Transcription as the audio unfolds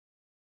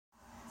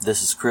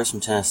This is Chris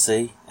from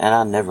Tennessee, and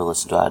I never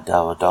listen to I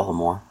Doubt a Dollar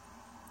More.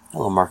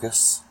 Hello,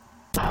 Marcus.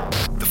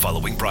 The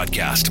following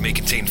broadcast may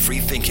contain free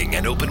thinking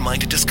and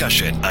open-minded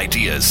discussion,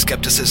 ideas,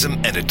 skepticism,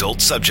 and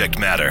adult subject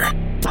matter.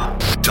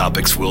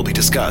 Topics will be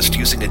discussed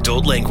using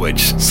adult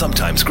language,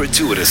 sometimes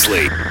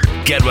gratuitously.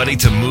 Get ready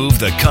to move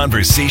the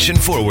conversation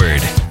forward.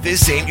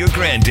 This ain't your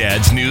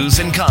granddad's news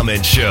and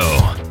comment show.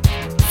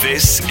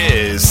 This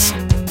is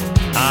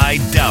I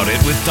Doubt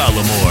It with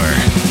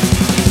Dollamore.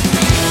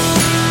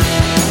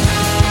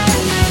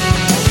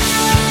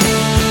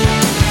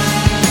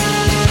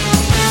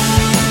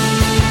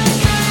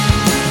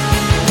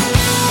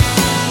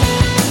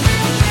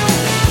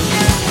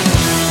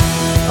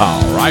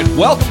 All right,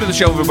 welcome to the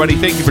show, everybody.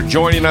 Thank you for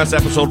joining us.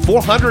 Episode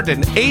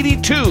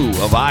 482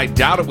 of I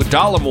Doubt It with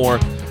Dollamore.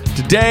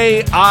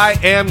 Today, I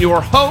am your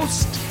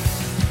host,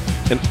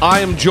 and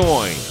I am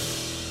joined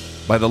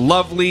by the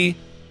lovely,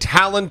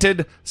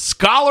 talented,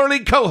 scholarly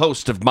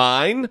co-host of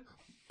mine,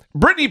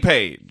 Brittany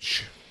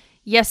Page.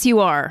 Yes,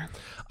 you are.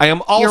 I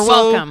am You're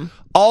welcome.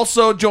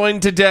 Also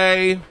joined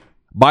today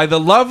by the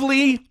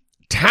lovely,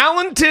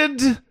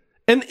 talented,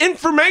 and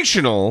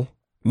informational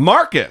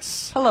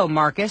Marcus. Hello,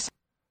 Marcus.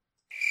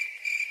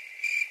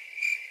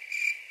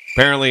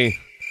 Apparently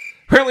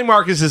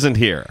Marcus isn't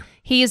here.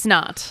 He is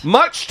not.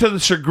 Much to the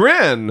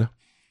chagrin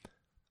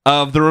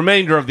of the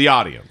remainder of the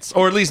audience,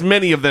 or at least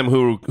many of them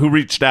who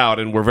reached out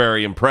and were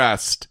very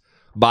impressed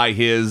by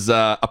his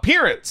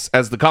appearance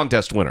as the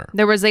contest winner.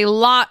 There was a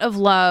lot of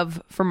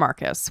love for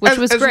Marcus, which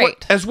was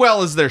great. As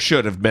well as there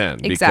should have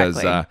been.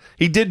 Exactly. Because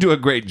he did do a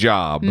great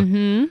job.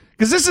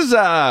 Because this is,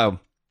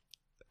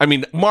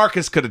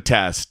 Marcus could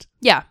attest.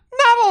 Yeah.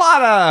 Not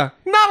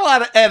a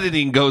lot of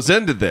editing goes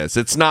into this.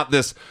 It's not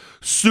this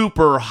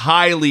super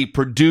highly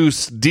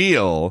produced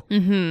deal.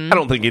 I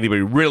don't think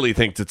anybody really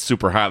thinks it's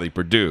super highly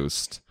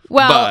produced.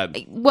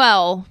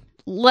 Well,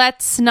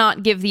 let's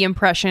not give the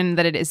impression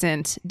that it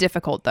isn't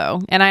difficult,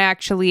 though. And I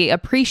actually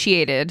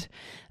appreciated,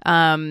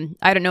 I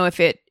don't know if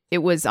it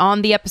was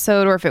on the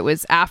episode or if it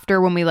was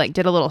after when we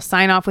did a little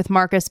sign off with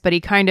Marcus, but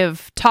he kind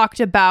of talked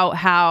about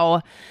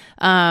how,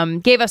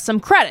 gave us some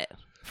credit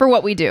for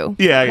what we do,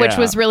 which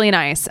was really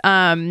nice.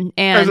 And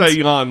as I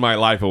yawn my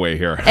life away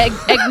here,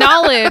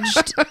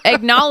 acknowledged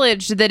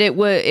that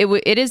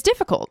it is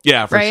difficult.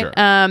 Yeah, for sure.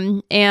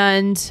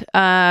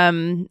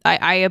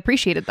 I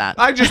appreciated that.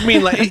 I just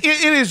mean it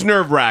is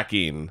nerve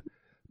wracking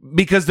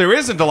because there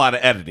isn't a lot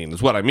of editing.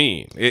 Is what I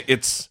mean.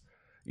 It's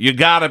you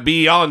gotta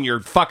be on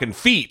your fucking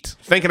feet,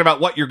 thinking about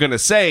what you're gonna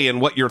say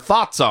and what your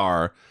thoughts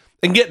are,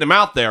 and getting them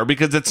out there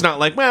because it's not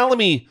like, well, let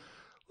me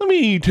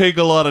take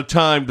a lot of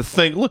time to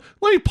think. Let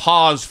me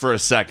pause for a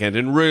second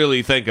and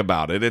really think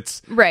about it.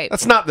 It's right.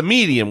 That's not the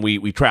medium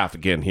we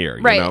traffic in here.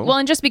 Right. You know? Well,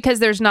 and just because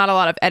there's not a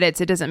lot of edits,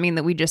 it doesn't mean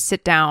that we just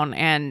sit down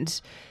and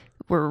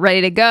we're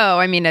ready to go.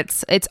 I mean,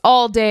 it's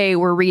all day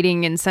we're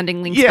reading and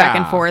sending links back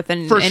and forth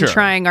and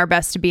trying our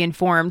best to be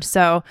informed.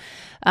 So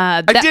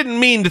I didn't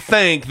mean to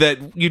think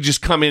that you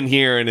just come in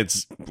here and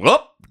it's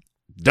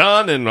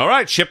done and all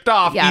right, shipped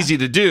off, easy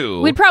to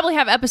do. We'd probably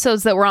have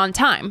episodes that were on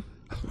time.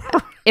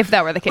 If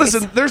that were the case.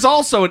 Listen, there's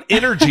also an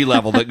energy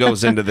level that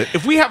goes into this.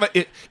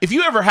 If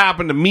you ever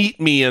happen to meet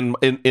me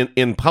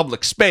in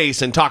public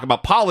space and talk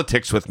about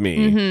politics with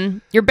me,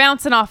 you're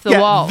bouncing off the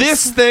walls.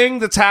 This thing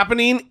that's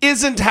happening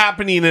isn't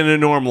happening in a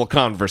normal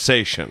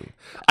conversation.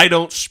 I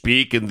don't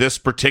speak in this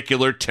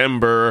particular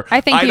timbre. I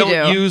think you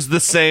don't do. use the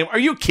same. Are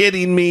you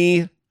kidding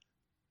me?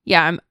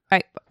 Yeah,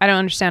 I don't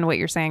understand what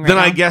you're saying right now.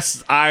 Then I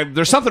guess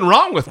there's something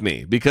wrong with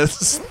me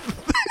because.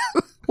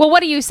 Well,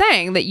 what are you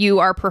saying? That you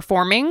are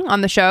performing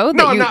on the show?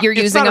 That you're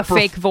using a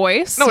fake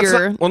voice? No, it's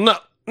not. Well,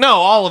 no,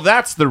 all of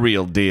that's the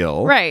real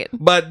deal. Right.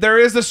 But there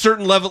is a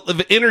certain level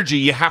of energy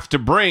you have to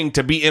bring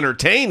to be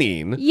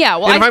entertaining. Yeah,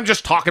 well, and if I'm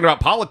just talking about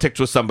politics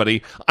with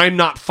somebody, I'm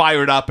not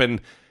fired up and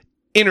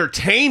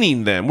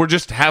entertaining them. We're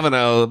just having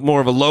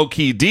more of a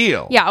low-key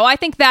deal. Yeah, well, I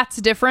think that's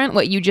different,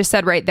 what you just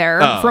said right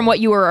there, from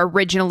what you were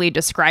originally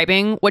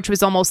describing, which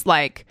was almost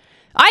like,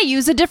 I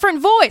use a different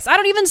voice. I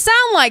don't even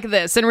sound like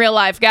this in real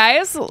life,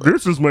 guys.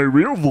 This is my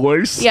real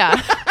voice. Yeah,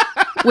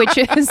 which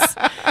is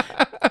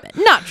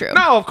not true.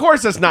 No, of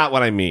course that's not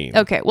what I mean.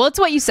 Okay, well, it's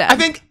what you said. I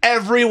think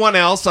everyone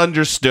else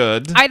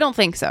understood. I don't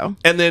think so.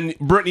 And then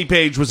Brittany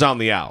Page was on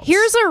the outs.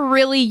 Here's a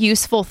really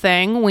useful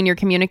thing when you're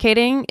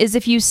communicating, is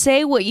if you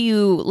say what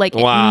you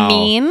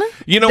mean.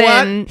 You know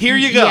what? Here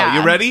you go. Yeah.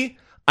 You ready?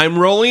 I'm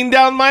rolling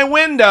down my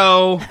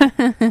window.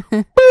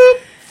 Boop.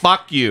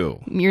 Fuck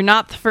you. You're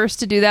not the first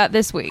to do that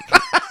this week.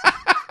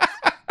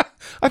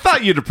 I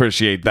thought you'd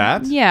appreciate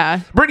that.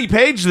 Yeah. Brittany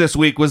Page this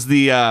week was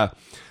the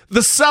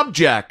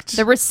subject.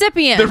 The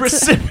recipient.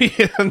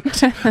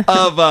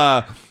 of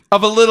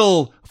a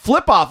little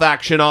flip-off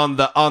action on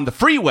the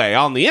freeway,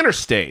 on the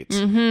interstate.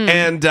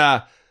 And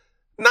not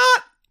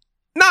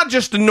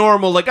just a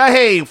normal,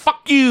 hey,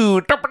 fuck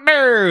you,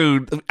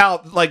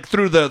 out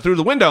through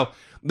the window.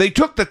 They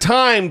took the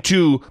time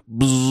to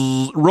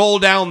roll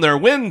down their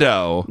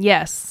window.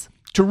 Yes.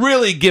 To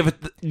really give it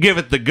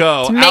the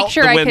go. To make out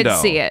sure the I window.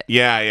 could see it.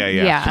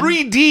 Yeah.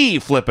 3D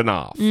flipping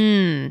off.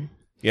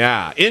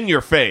 Yeah, in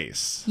your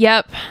face.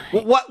 Yep.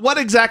 What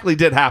exactly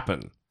did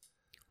happen?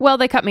 Well,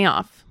 they cut me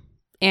off.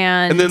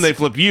 And then they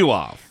flip you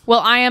off.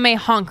 Well, I am a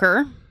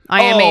honker.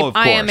 I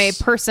am a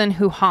person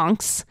who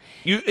honks.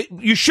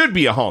 You should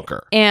be a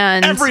honker.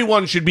 And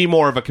everyone should be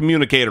more of a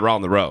communicator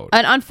on the road.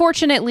 And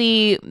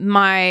unfortunately,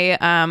 my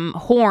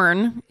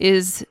horn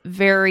is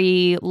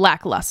very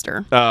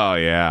lackluster. Oh,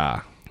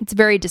 yeah. It's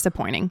very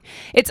disappointing.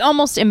 It's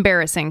almost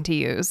embarrassing to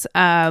use,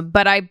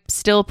 but I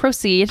still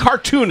proceed.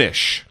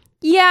 Cartoonish.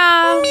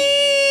 Yeah.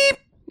 Meep.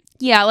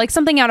 Yeah, like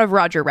something out of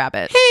Roger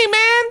Rabbit. Hey,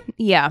 man.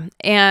 Yeah,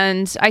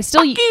 and I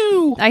still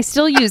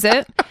use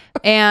it,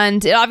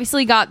 and it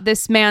obviously got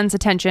this man's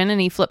attention,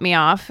 and he flipped me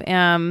off.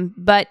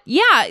 But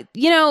yeah,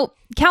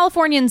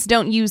 Californians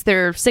don't use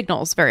their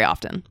signals very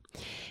often,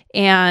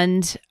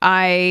 and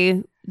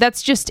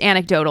that's just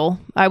anecdotal.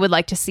 I would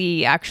like to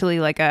see actually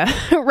like a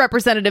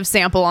representative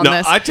sample on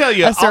this. I tell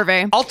you, a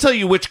survey. I'll tell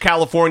you which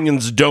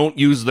Californians don't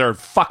use their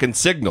fucking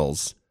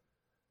signals.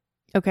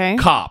 Okay.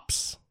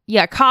 Cops.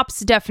 Yeah,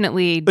 cops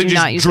definitely do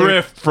not use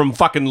drift from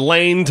fucking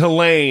lane to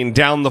lane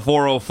down the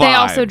 405. They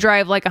also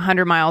drive like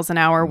 100 miles an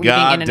hour weaving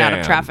in and out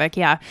of traffic.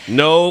 Yeah.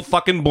 No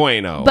fucking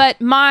bueno. But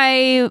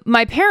my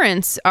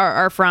parents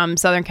are from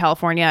Southern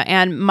California,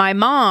 and my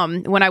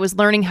mom, when I was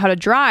learning how to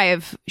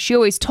drive, she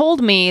always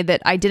told me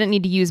that I didn't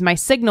need to use my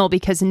signal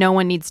because no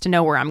one needs to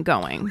know where I'm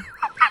going.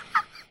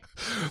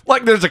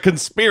 Like there's a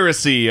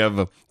conspiracy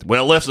of,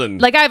 well, listen.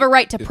 Like I have a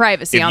right to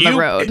privacy on the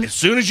road. As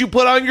soon as you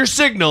put on your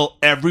signal,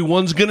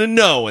 everyone's going to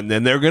know, and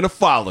then they're going to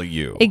follow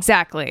you.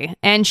 Exactly.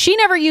 And she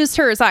never used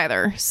hers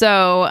either.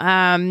 So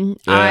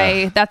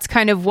that's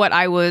kind of what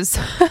I was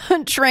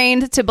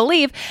trained to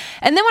believe.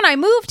 And then when I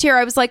moved here,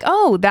 I was like,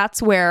 oh,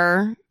 that's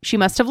where she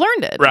must have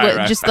learned it.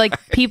 Right. Just like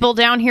people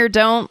down here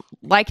don't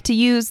like to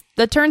use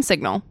the turn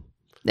signal.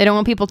 They don't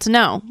want people to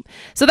know.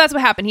 So that's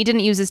what happened. He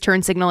didn't use his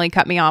turn signal. He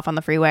cut me off on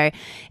the freeway,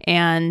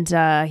 and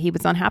he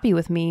was unhappy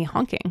with me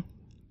honking.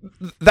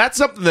 That's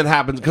something that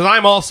happens because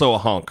I'm also a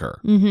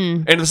honker.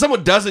 Mm-hmm. And if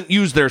someone doesn't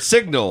use their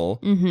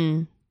signal,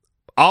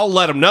 I'll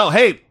let them know,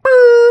 hey,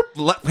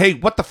 hey,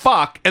 what the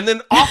fuck? And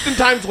then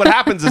oftentimes what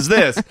happens is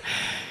this.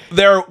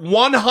 They're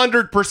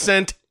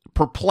 100%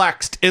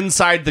 perplexed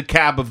inside the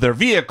cab of their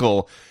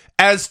vehicle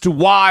as to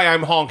why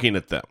I'm honking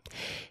at them.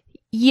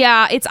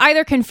 Yeah, it's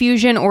either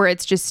confusion or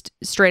it's just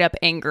straight up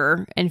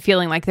anger and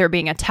feeling like they're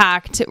being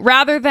attacked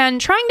rather than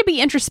trying to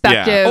be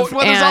introspective. Yeah. Oh,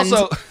 well, there's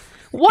also...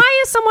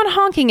 Why is someone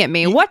honking at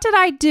me? What did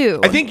I do?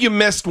 I think you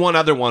missed one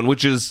other one,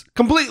 which is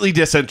completely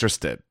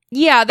disinterested.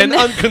 Yeah. And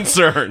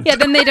unconcerned. Yeah,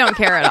 then they don't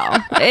care at all.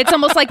 It's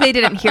almost like they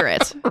didn't hear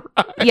it.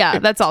 Right. Yeah,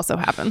 that's also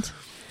happened.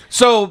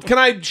 So, can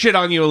I shit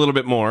on you a little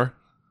bit more?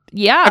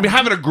 Yeah. I'm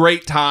having a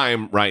great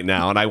time right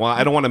now, and I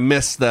don't want to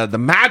miss the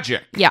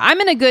magic. Yeah, I'm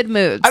in a good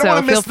mood. I don't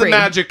want to miss the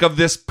magic of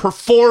this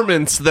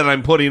performance that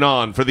I'm putting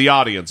on for the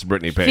audience,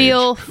 Brittany Page.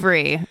 Feel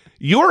free.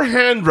 Your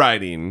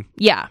handwriting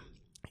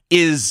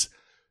is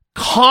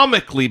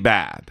comically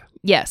bad.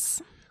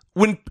 Yes.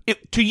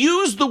 To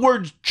use the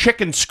word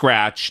chicken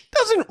scratch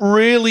doesn't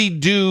really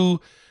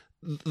do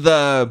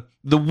the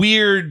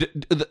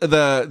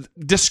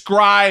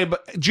describe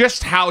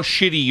just how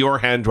shitty your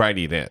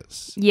handwriting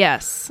is.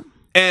 Yes.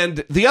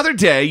 And the other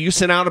day, you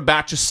sent out a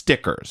batch of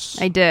stickers.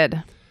 I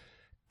did.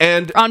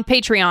 And on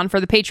Patreon for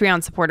the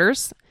Patreon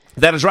supporters.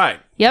 That is right.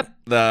 Yep.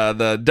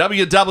 The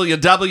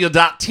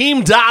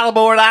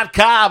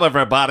www.teamdialmore.com,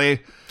 everybody.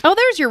 Oh,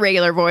 there's your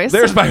regular voice.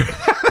 There's my...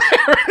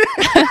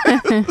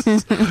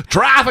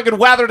 Traffic and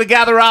weather to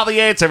gather all the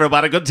eights,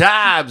 everybody. Good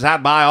times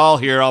had by all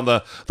here on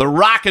the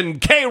Rockin'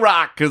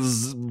 K-Rock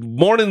is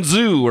Morning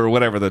Zoo or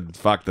whatever the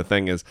fuck the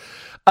thing is.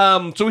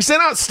 So we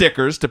sent out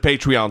stickers to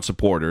Patreon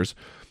supporters.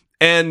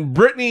 And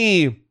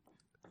Brittany,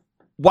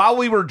 while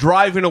we were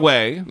driving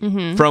away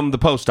from the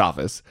post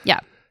office,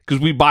 because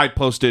we buy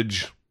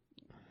postage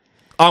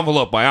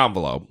envelope by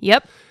envelope.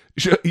 Yep.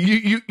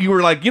 You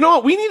were like, you know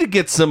what? We need to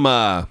get some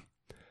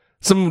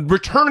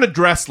return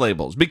address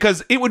labels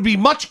because it would be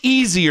much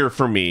easier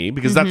for me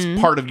because that's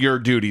part of your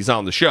duties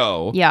on the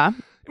show. Yeah.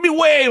 It'd be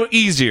way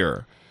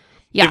easier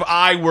if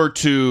I were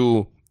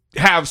to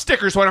have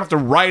stickers so I don't have to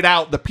write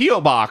out the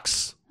P.O.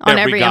 box on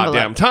every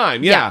goddamn envelope.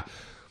 time. Yeah.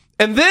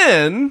 And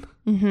then,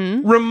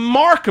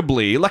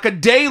 remarkably, like a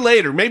day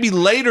later, maybe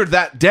later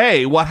that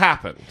day, what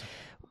happened?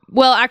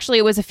 Well, actually,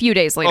 it was a few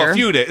days later. Oh, a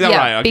few days. Yeah,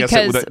 right. I guess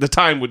the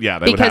time would,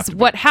 that would have to be.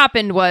 What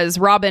happened was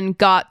Robin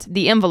got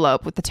the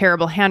envelope with the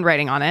terrible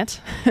handwriting on it.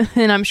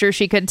 And I'm sure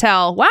she could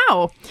tell,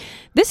 wow,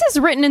 this is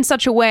written in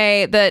such a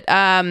way that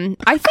I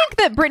think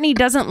that Brittany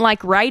doesn't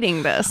like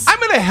writing this. I'm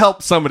going to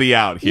help somebody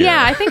out here.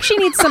 Yeah, I think she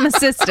needs some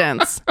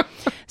assistance.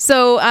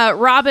 So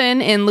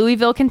Robin in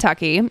Louisville,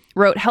 Kentucky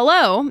wrote,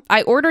 "Hello,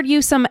 I ordered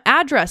you some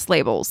address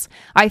labels.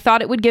 I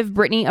thought it would give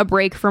Brittany a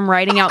break from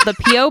writing out the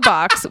P.O.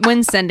 box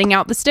when sending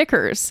out the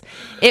stickers.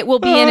 It will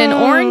be in an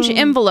orange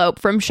envelope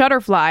from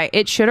Shutterfly.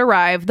 It should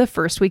arrive the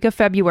first week of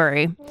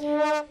February."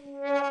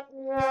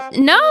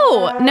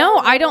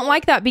 No, I don't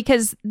like that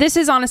because this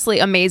is honestly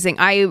amazing.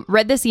 I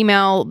read this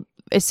email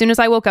as soon as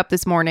I woke up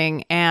this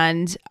morning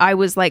and I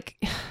was like,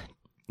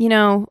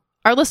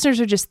 our listeners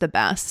are just the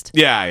best.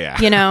 Yeah.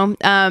 You know,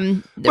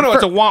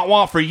 It's a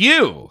want for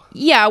you.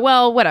 Yeah,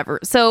 well, whatever.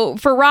 So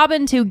for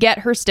Robin to get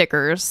her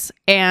stickers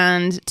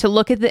and to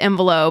look at the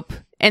envelope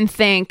and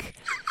think,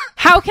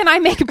 how can I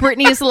make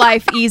Brittany's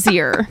life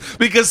easier?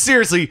 Because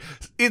seriously,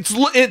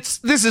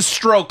 this is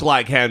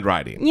stroke-like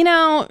handwriting. You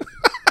know,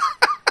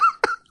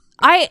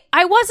 I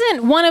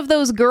wasn't one of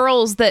those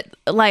girls that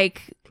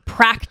like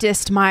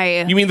practiced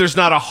my. You mean there's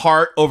not a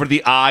heart over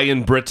the I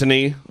in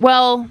Brittany?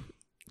 Well,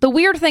 the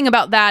weird thing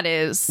about that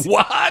is...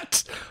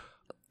 What?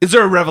 Is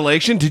there a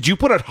revelation? Did you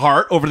put a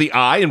heart over the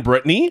I in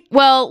Brittany?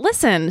 Well,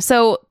 listen.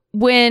 So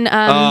when...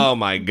 oh,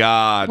 my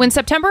God. When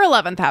September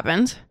 11th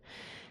happened,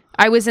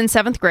 I was in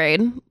 7th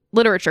grade,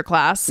 literature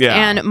class,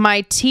 and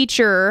my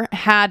teacher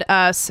had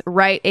us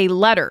write a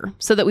letter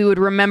so that we would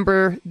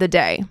remember the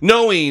day.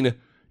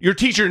 Your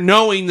teacher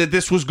knowing that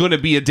this was going to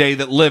be a day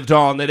that lived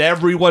on, that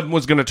everyone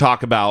was going to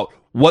talk about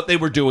what they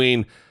were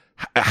doing,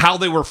 how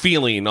they were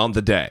feeling on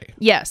the day.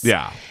 Yes.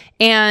 Yeah.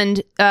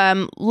 And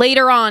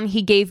later on,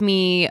 he gave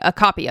me a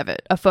copy of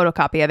it, a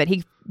photocopy of it.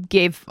 He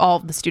gave all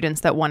the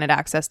students that wanted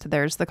access to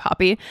theirs the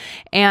copy.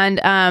 And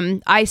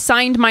I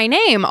signed my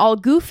name all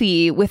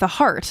goofy with a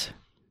heart.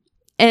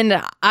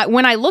 And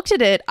when I looked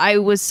at it, I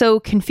was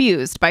so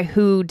confused by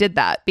who did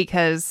that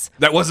because...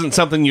 That wasn't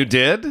something you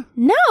did?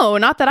 No,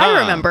 not that I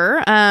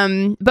remember.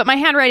 But my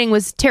handwriting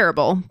was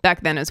terrible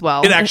back then as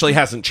well. It actually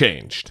hasn't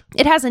changed.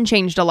 It hasn't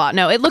changed a lot.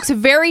 No, it looks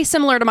very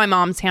similar to my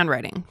mom's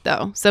handwriting,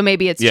 though. So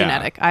maybe it's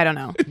genetic. I don't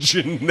know.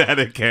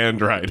 Genetic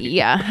handwriting.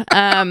 Yeah.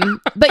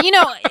 But, you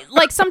know,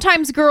 like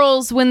sometimes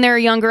girls, when they're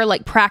younger,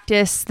 like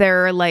practice,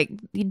 they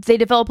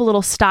develop a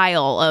little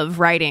style of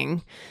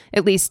writing.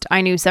 At least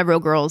I knew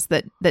several girls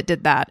that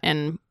did that,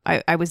 and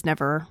I was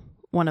never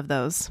one of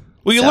those.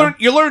 Well,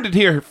 you learned it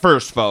here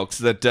first, folks,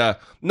 that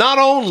not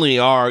only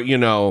are,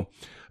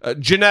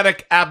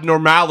 genetic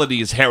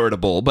abnormalities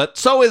heritable, but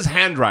so is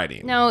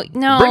handwriting. No.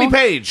 Brittany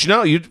Page,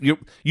 no,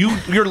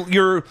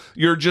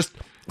 you're just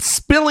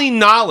spilling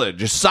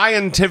knowledge,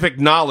 scientific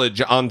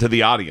knowledge onto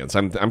the audience.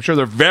 I'm sure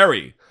they're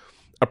very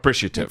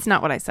appreciative. It's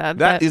not what I said.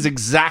 That is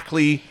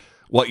exactly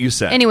what you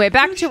said. Anyway,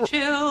 back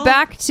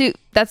to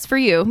that's for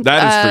you.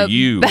 That is for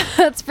you.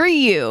 That's for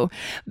you.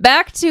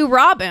 Back to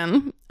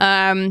Robin.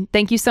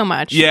 Thank you so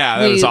much. Yeah,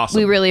 that is awesome.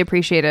 We really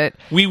appreciate it.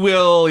 We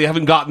will. You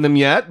haven't gotten them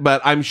yet,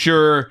 but I'm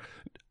sure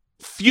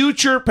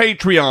future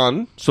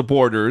Patreon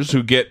supporters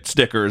who get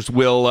stickers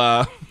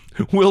will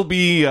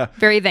be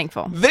very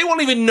thankful. They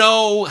won't even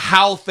know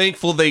how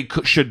thankful they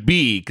should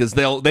be because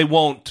they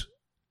won't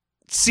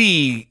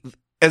see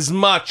as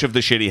much of the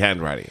shitty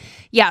handwriting.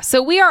 Yeah,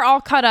 so we are all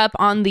caught up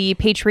on the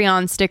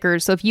Patreon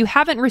stickers. So if you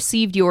haven't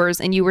received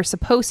yours and you were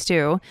supposed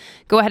to,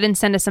 go ahead and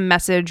send us a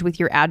message with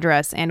your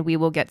address and we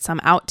will get some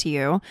out to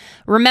you.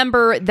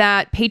 Remember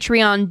that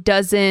Patreon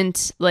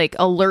doesn't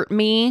alert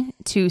me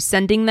to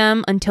sending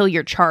them until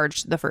you're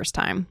charged the first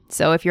time.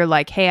 So if you're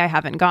like, hey, I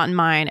haven't gotten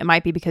mine, it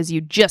might be because you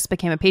just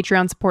became a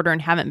Patreon supporter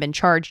and haven't been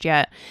charged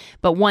yet.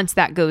 But once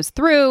that goes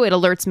through, it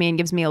alerts me and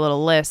gives me a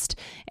little list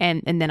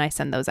and then I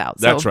send those out.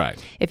 That's right.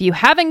 If you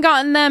haven't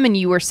gotten them and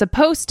you were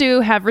supposed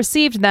to have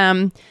received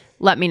them,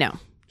 let me know.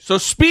 So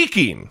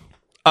speaking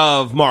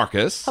of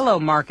Marcus. Hello,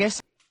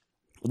 Marcus.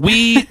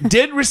 We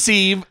did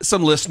receive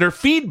some listener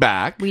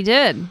feedback. We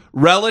did.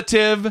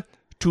 Relative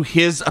to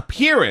his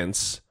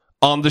appearance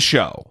on the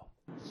show.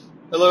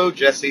 Hello,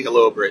 Jesse.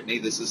 Hello, Brittany.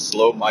 This is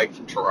Slow Mike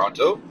from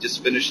Toronto.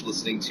 Just finished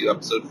listening to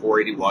episode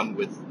 481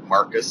 with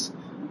Marcus,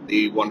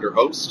 the Wonder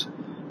host.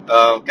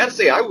 Gotta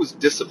say, I was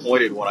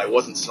disappointed when I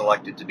wasn't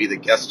selected to be the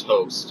guest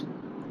host.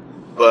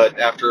 But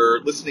after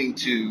listening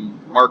to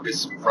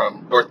Marcus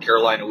from North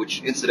Carolina,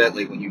 which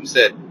incidentally, when you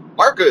said,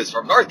 Marcus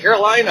from North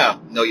Carolina,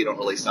 no, you don't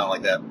really sound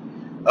like that.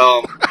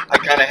 I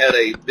kind of had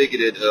a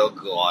bigoted, oh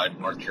God,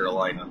 North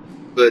Carolina.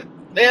 But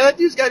man, that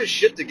dude's got his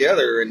shit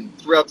together and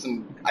threw out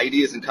some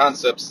ideas and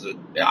concepts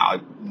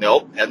that,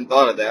 nope, hadn't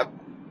thought of that.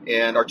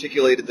 And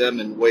articulated them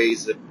in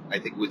ways that I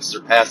think would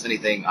surpass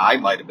anything I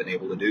might have been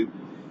able to do.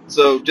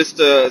 So just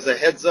as a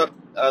heads up,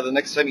 the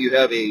next time you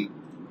have a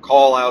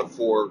call out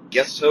for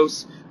guest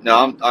hosts,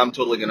 no, I'm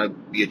totally going to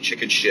be a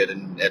chicken shit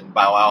and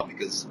bow out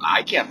because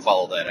I can't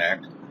follow that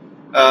act.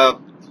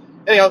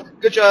 Anyhow,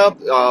 good job.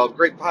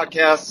 Great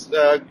podcast.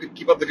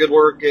 Keep up the good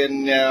work.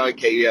 And,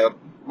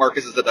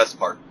 Marcus is the best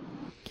part.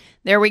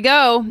 There we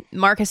go.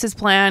 Marcus's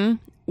plan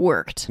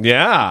worked.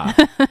 Yeah.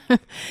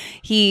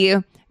 He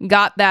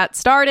got that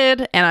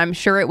started, and I'm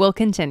sure it will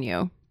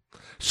continue.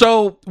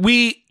 So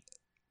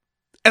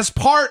as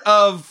part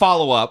of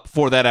follow-up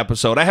for that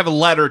episode, I have a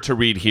letter to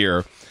read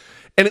here.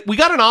 And we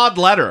got an odd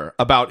letter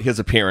about his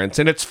appearance,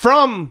 and it's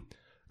from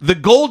the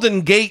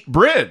Golden Gate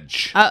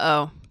Bridge.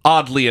 Uh-oh.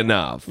 Oddly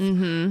enough.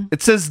 Mm-hmm.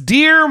 It says,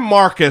 Dear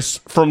Marcus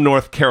from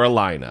North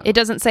Carolina. It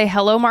doesn't say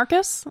hello,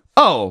 Marcus?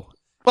 Oh.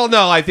 Well,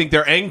 no, I think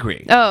they're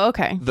angry. Oh,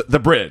 okay. The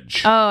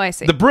bridge. Oh, I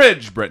see. The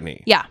bridge,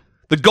 Brittany. Yeah.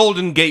 The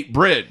Golden Gate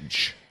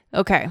Bridge.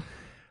 Okay.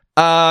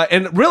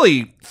 And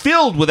really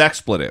filled with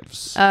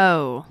expletives.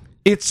 Oh.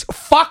 It's,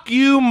 fuck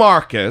you,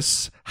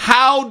 Marcus.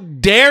 How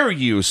dare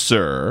you,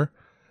 sir?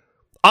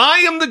 I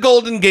am the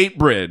Golden Gate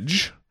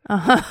Bridge,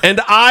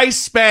 and I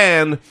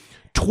span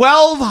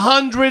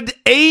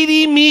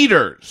 1,280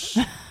 meters.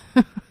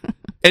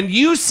 And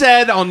you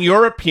said on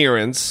your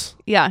appearance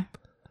Yeah.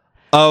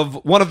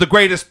 of one of the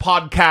greatest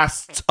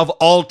podcasts of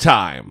all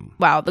time,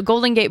 Wow. The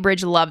Golden Gate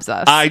Bridge loves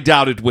us I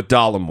doubted with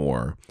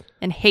Dollamore,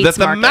 and hates that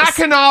the Marcus.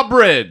 Mackinac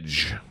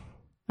Bridge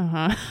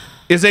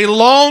is a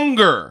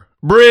longer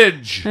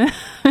bridge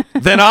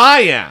than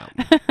I am.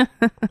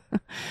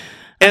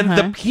 And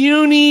the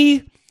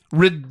puny,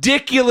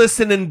 ridiculous,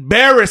 and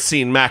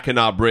embarrassing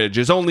Mackinac Bridge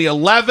is only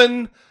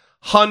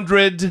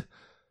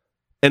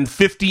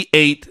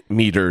 1,158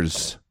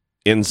 meters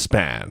in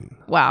span.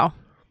 Wow.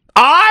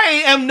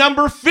 I am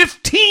number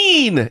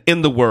 15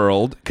 in the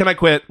world. Can I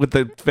quit with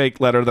the fake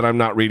letter that I'm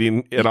not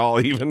reading at all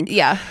even?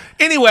 Yeah.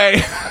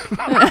 Anyway,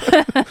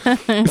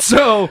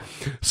 so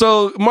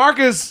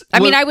Marcus.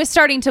 I was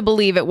starting to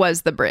believe it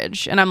was the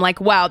bridge, and I'm like,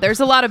 wow, there's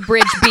a lot of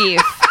bridge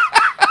beef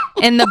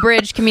in the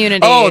bridge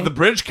community. Oh, the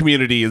bridge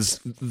community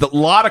is a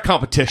lot of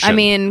competition. I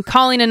mean,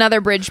 calling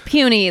another bridge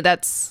puny,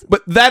 that's...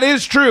 But that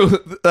is true.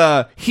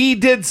 He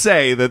did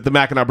say that the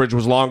Mackinac Bridge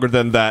was longer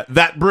than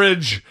that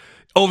bridge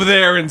over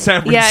there in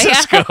San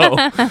Francisco.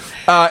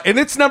 Yeah. And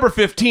it's number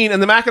 15,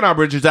 and the Mackinac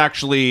Bridge is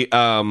actually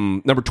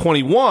number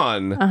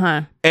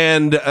 21.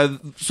 And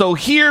so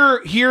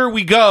here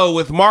we go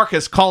with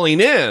Marcus calling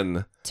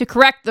in. To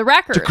correct the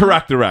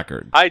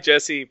record. Hi,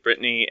 Jesse,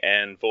 Brittany,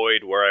 and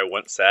Void, where I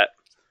once sat.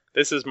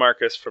 This is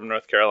Marcus from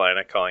North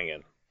Carolina calling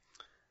in.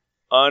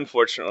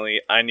 Unfortunately,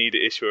 I need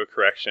to issue a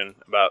correction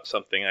about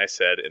something I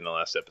said in the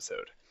last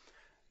episode.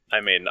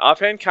 I made an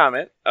offhand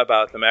comment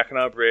about the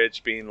Mackinac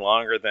Bridge being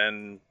longer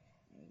than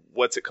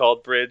what's it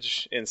called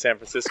bridge in San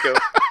Francisco.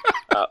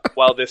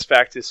 While this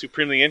fact is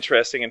supremely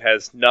interesting and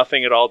has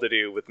nothing at all to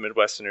do with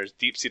Midwesterners'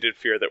 deep-seated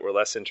fear that we're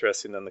less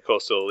interesting than the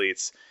coastal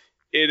elites,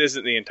 it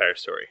isn't the entire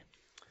story.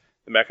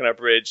 The Mackinac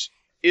Bridge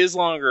is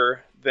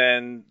longer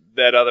than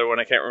that other one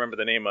I can't remember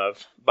the name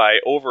of by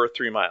over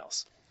 3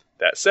 miles.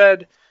 That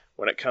said,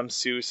 when it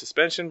comes to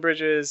suspension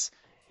bridges,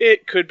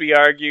 it could be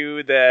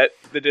argued that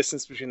the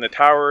distance between the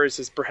towers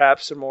is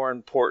perhaps a more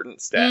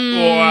important stat.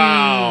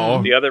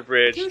 Wow. The other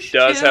bridge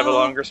does have a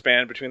longer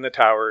span between the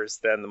towers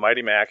than the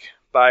Mighty Mac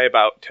by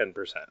about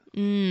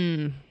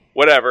 10%.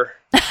 Whatever.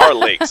 Our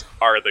lakes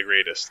are the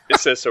greatest. It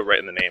says so right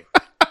in the name.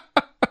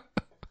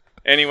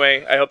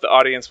 Anyway, I hope the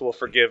audience will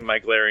forgive my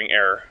glaring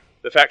error.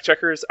 The fact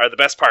checkers are the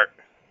best part.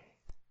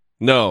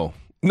 No,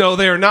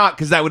 they are not,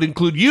 because that would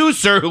include you,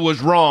 sir, who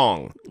was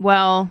wrong.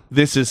 Well,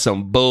 this is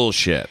some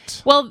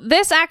bullshit. Well,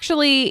 this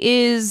actually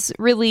is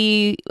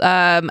really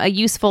a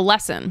useful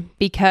lesson,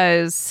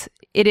 because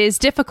it is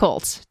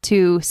difficult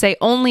to say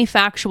only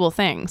factual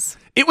things.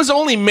 It was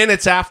only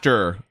minutes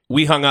after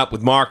we hung up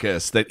with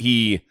Marcus that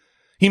he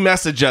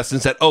messaged us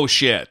and said, oh,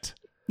 shit.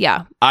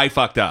 Yeah. I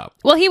fucked up.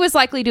 Well, he was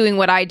likely doing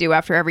what I do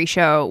after every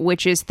show,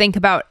 which is think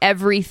about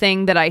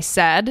everything that I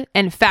said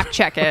and fact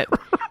check it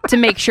to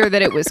make sure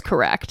that it was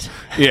correct.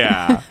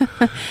 Yeah.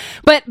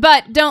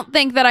 But don't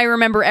think that I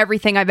remember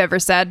everything I've ever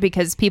said,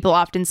 because people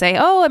often say,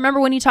 oh, I remember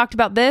when you talked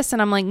about this.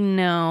 And I'm like,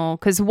 no,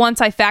 because once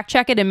I fact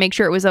check it and make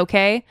sure it was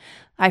okay,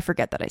 I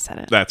forget that I said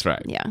it. That's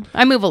right. Yeah.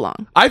 I move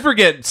along. I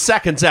forget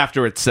seconds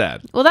after it's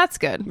said. Well, that's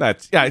good.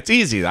 It's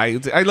easy. I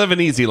live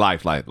an easy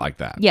life like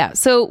that. Yeah.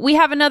 So we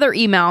have another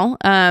email,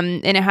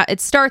 and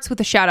it starts with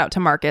a shout out to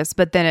Marcus,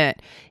 but then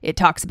it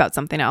talks about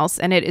something else,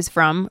 and it is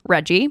from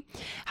Reggie.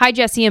 Hi,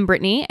 Jesse and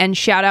Brittany, and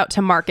shout out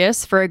to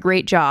Marcus for a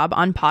great job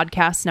on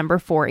podcast number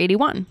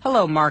 481.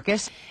 Hello,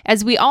 Marcus.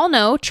 As we all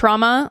know,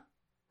 Trump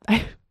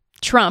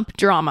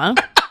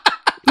drama.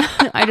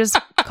 I just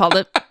called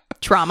it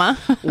trauma.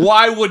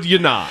 Why would you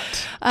not?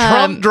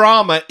 Trump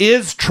drama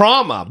is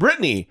trauma.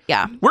 Brittany.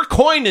 Yeah. We're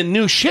coining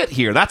new shit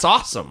here. That's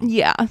awesome.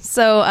 Yeah.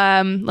 So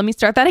let me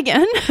start that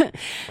again.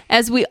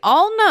 As we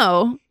all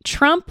know,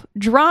 Trump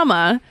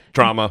drama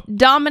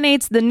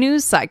dominates the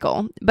news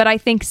cycle, but I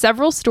think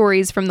several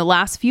stories from the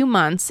last few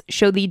months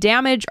show the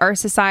damage our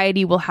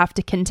society will have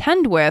to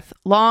contend with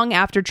long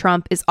after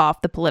Trump is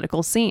off the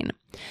political scene.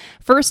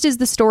 First is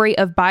the story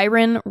of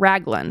Byron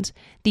Ragland,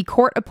 the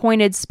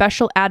court-appointed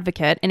special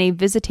advocate and a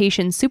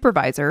visitation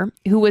supervisor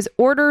who was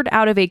ordered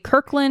out of a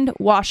Kirkland,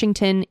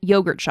 Washington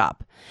yogurt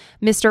shop.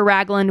 Mr.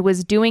 Ragland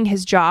was doing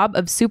his job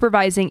of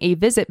supervising a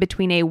visit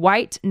between a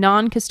white,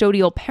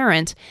 non-custodial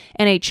parent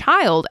and a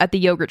child at the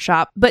yogurt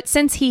shop, but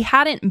since he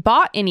hadn't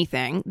bought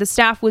anything, the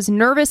staff was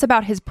nervous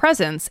about his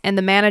presence and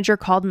the manager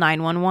called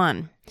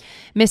 911.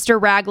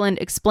 Mr. Ragland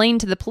explained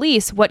to the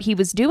police what he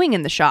was doing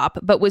in the shop,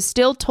 but was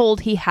still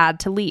told he had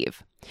to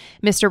leave.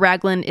 Mr.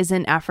 Ragland is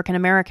an African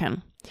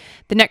American.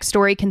 The next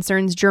story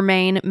concerns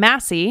Jermaine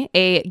Massey,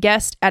 a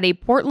guest at a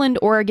Portland,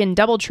 Oregon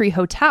DoubleTree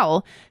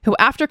hotel, who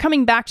after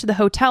coming back to the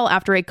hotel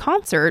after a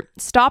concert,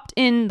 stopped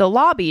in the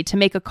lobby to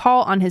make a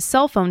call on his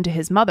cell phone to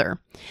his mother.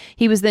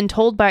 He was then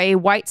told by a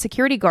white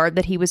security guard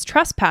that he was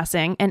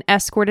trespassing and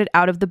escorted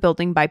out of the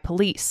building by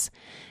police.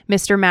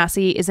 Mr.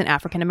 Massey is an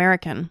African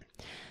American.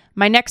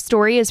 My next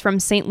story is from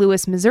St.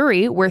 Louis,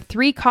 Missouri, where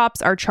 3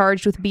 cops are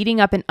charged with beating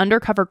up an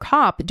undercover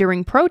cop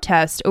during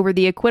protest over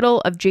the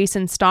acquittal of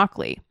Jason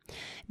Stockley.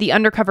 The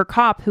undercover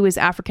cop, who is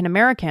African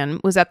American,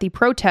 was at the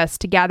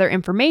protest to gather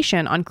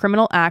information on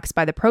criminal acts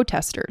by the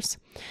protesters.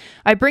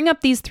 I bring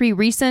up these 3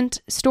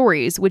 recent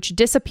stories, which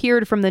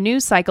disappeared from the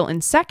news cycle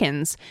in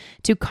seconds,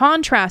 to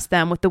contrast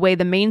them with the way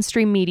the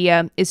mainstream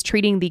media is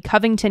treating the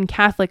Covington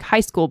Catholic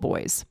high school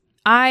boys.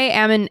 I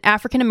am an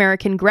African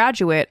American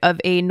graduate of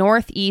a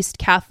Northeast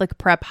Catholic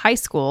prep high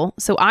school,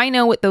 so I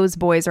know what those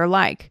boys are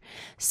like.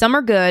 Some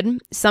are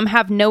good, some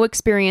have no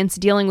experience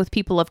dealing with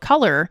people of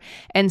color,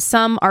 and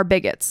some are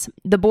bigots.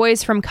 The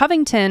boys from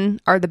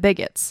Covington are the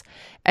bigots.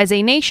 As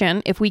a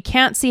nation, if we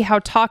can't see how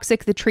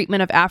toxic the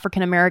treatment of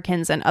African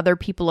Americans and other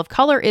people of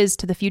color is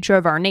to the future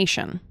of our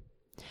nation.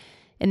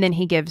 And then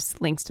he gives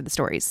links to the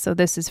stories. So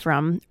this is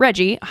from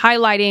Reggie,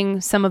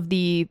 highlighting some of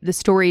the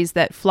stories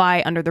that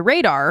fly under the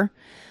radar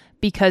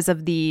because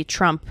of the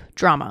Trump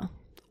drama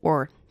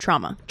or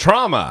trauma.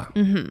 Trauma.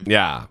 Mm-hmm.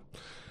 Yeah.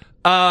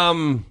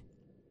 I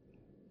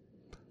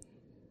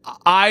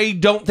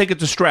don't think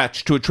it's a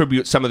stretch to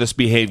attribute some of this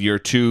behavior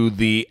to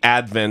the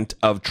advent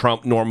of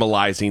Trump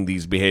normalizing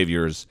these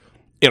behaviors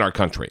in our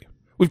country.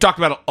 We've talked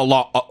about it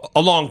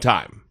a long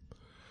time.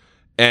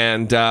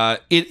 And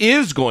it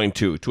is going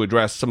to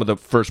address some of the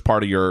first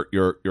part of your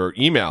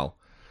email.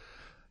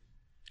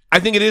 I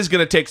think it is going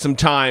to take some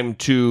time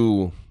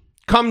to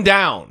come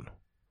down,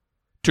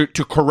 to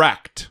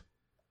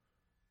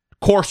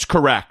course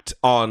correct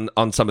on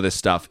some of this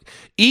stuff.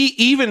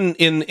 Even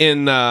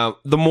in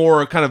the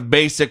more kind of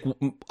basic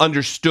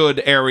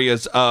understood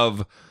areas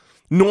of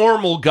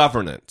normal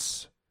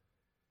governance.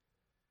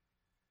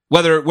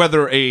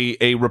 Whether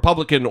a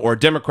Republican or a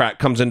Democrat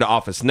comes into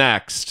office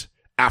next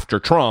after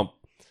Trump,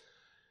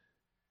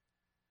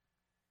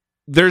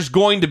 there's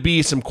going to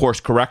be some course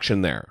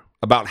correction there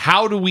about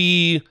how do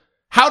we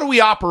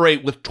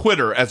operate with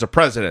Twitter as a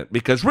president?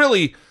 Because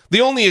really,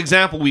 the only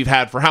example we've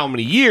had for how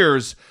many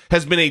years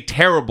has been a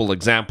terrible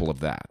example of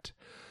that.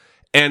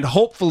 And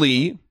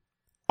hopefully,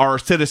 our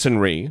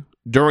citizenry,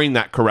 during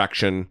that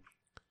correction,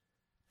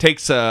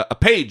 takes a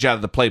page out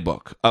of the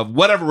playbook of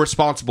whatever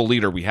responsible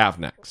leader we have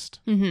next.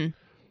 Mm-hmm.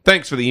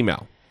 Thanks for the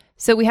email.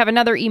 So we have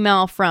another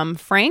email from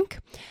Frank.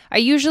 I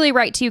usually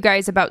write to you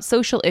guys about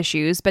social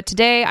issues, but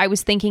today I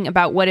was thinking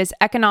about what is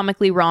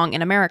economically wrong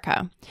in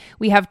America.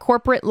 We have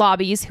corporate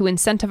lobbies who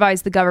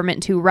incentivize the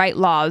government to write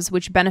laws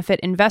which benefit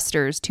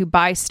investors to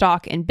buy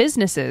stock in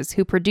businesses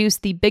who produce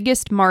the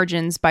biggest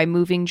margins by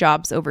moving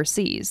jobs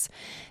overseas.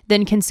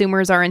 Then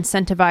consumers are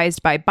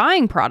incentivized by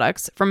buying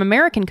products from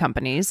American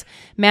companies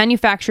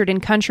manufactured in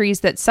countries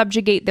that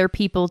subjugate their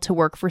people to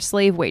work for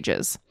slave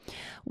wages.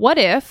 What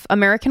if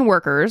American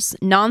workers,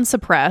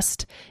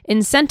 non-suppressed,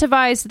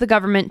 incentivized the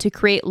government to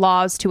create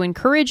laws to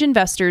encourage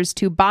investors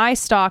to buy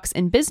stocks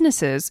in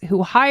businesses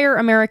who hire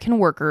American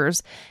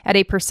workers at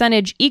a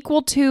percentage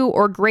equal to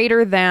or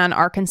greater than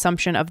our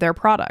consumption of their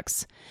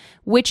products?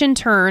 Which in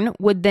turn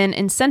would then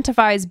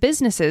incentivize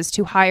businesses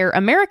to hire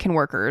American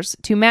workers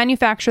to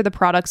manufacture the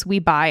products we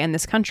buy in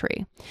this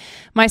country.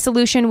 My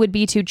solution would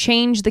be to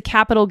change the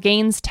capital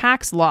gains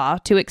tax law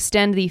to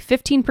extend the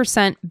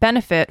 15%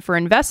 benefit for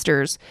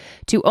investors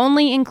to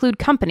only include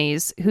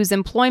companies whose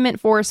employment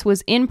force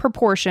was in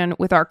proportion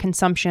with our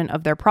consumption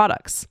of their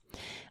products.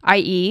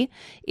 I.e.,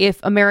 if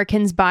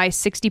Americans buy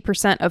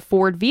 60% of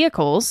Ford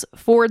vehicles,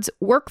 Ford's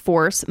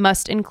workforce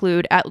must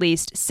include at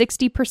least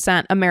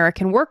 60%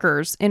 American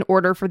workers in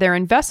order for their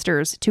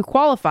investors to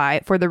qualify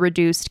for the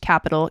reduced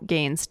capital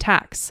gains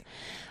tax.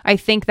 I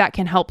think that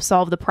can help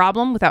solve the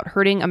problem without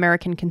hurting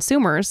American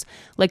consumers,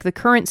 like the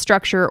current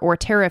structure or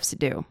tariffs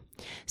do.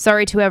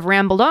 Sorry to have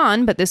rambled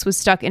on, but this was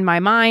stuck in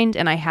my mind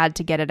and I had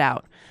to get it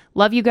out.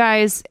 Love you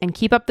guys and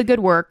keep up the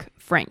good work,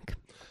 Frank.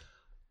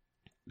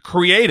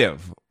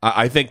 Creative.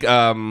 I think,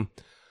 I'd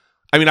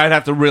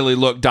have to really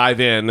dive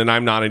in, and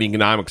I'm not an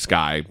economics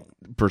guy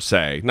per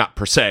se. Not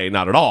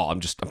at all.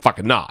 I'm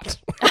fucking not.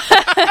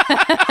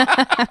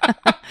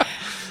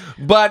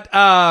 But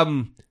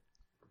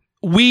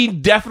we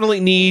definitely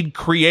need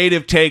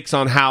creative takes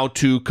on how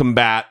to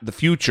combat the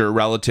future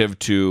relative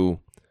to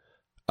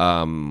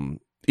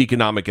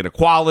economic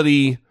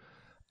inequality.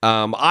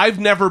 I've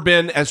never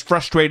been as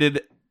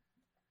frustrated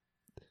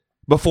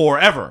before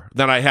ever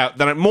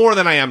more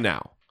than I am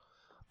now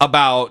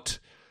about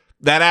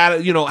that.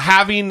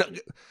 Having.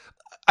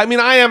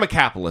 I am a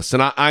capitalist,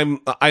 and I'm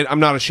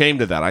not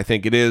ashamed of that. I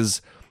think it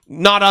is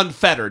not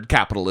unfettered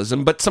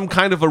capitalism, but some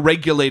kind of a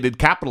regulated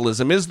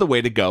capitalism is the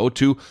way to go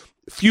to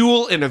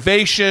fuel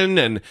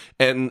innovation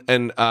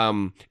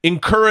and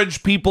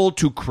encourage people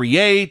to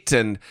create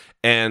and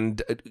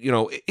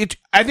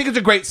I think it's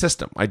a great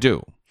system. I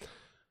do.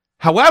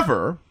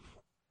 However,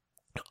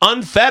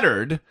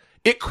 unfettered,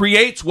 it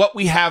creates what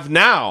we have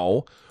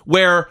now,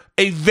 where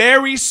a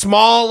very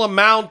small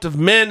amount of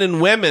men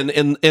and women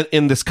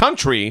in this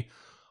country,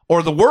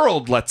 or the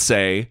world, let's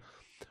say,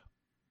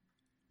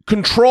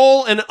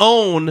 control and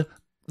own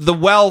the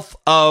wealth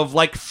of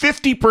like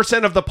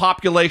 50% of the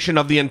population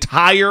of the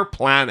entire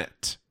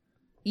planet.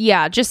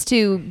 Yeah, just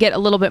to get a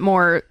little bit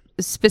more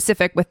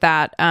specific with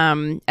that,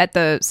 at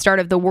the start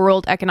of the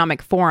World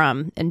Economic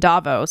Forum in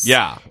Davos.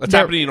 Yeah, that's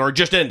happening or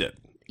just ended.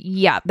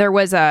 Yeah, there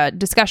was a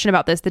discussion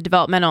about this. The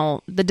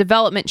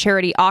development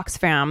charity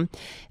Oxfam,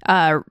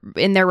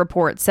 in their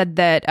report, said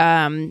that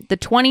the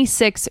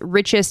 26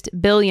 richest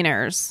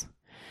billionaires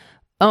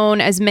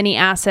own as many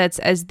assets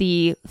as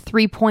the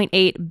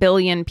 3.8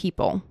 billion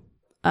people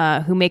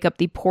who make up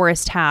the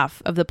poorest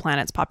half of the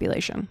planet's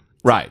population.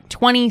 Right.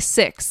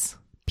 26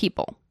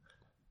 people.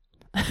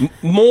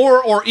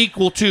 More or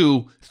equal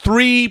to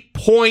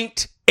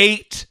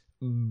 3.8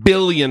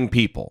 billion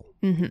people.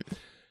 Mm-hmm.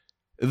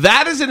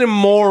 That is an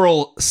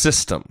immoral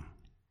system.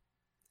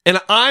 And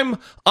I'm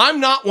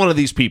not one of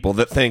these people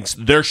that thinks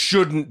there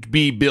shouldn't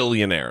be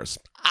billionaires.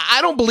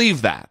 I don't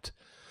believe that.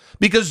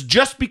 Because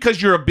just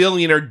because you're a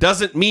billionaire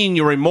doesn't mean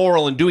you're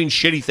immoral and doing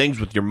shitty things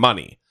with your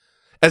money,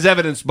 as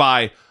evidenced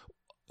by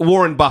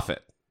Warren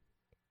Buffett,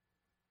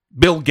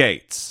 Bill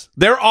Gates.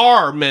 There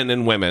are men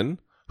and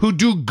women who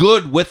do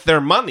good with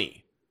their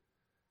money.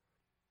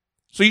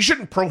 So you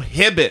shouldn't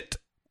prohibit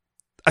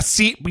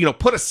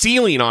put a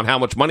ceiling on how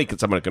much money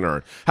someone can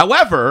earn.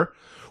 However,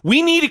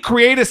 we need to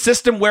create a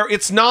system where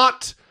it's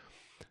not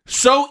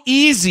so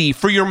easy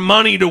for your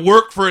money to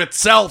work for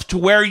itself, to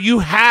where you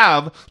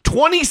have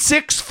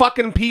 26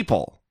 fucking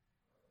people,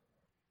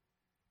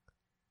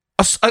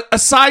 a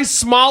size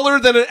smaller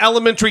than an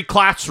elementary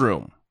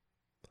classroom,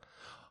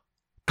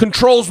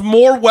 controls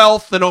more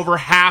wealth than over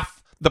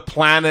half the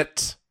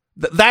planet.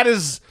 That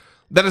is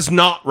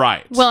not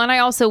right. Well, and I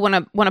also want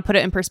to put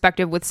it in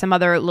perspective with some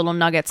other little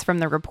nuggets from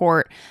the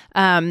report.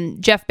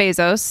 Jeff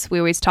Bezos, we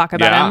always talk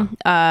about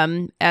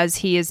him, as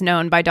he is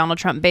known by Donald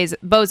Trump,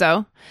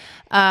 Bozo.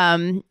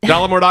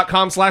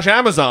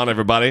 Dollamore.com/Amazon,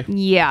 everybody.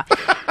 Yeah.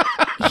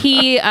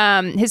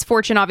 His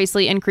fortune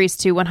obviously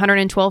increased to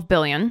 112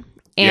 billion.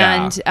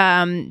 And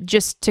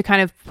just to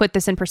kind of put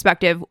this in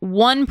perspective,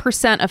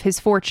 1% of his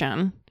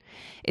fortune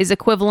is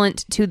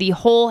equivalent to the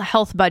whole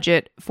health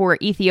budget for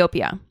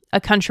Ethiopia, a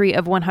country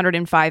of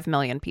 105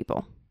 million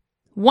people.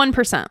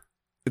 1%.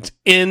 It's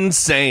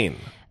insane.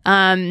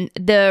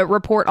 The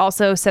report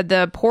also said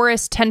the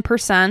poorest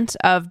 10%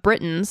 of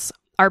Britons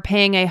are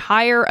paying a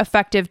higher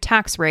effective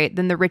tax rate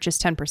than the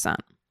richest 10%.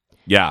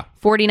 Yeah.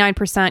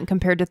 49%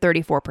 compared to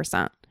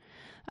 34%.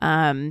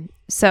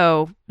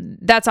 So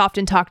that's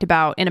often talked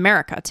about in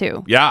America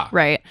too. Yeah.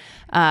 Right.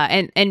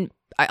 And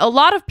a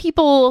lot of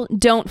people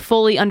don't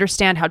fully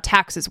understand how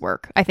taxes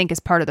work, I think, is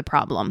part of the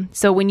problem.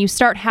 So when you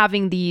start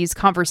having these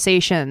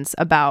conversations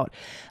about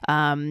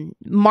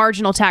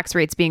marginal tax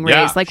rates being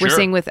raised, like we're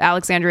seeing with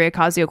Alexandria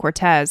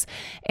Ocasio-Cortez,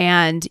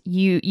 and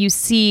you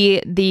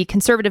see the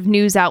conservative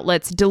news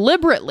outlets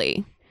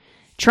deliberately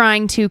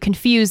trying to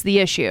confuse the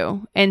issue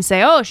and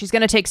say, oh, she's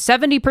going to take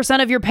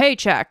 70% of your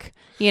paycheck,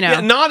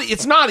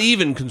 it's not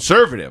even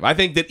conservative. I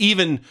think that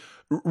even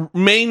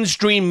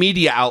mainstream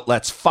media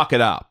outlets fuck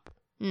it up.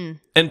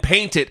 And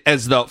paint it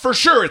as though, for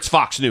sure it's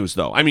Fox News,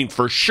 though. I mean,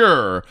 for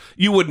sure,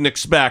 you wouldn't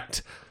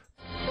expect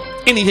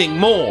anything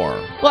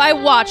more. Well, I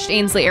watched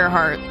Ainsley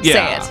Earhardt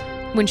say it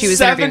when she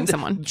was interviewing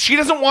someone. She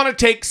doesn't want to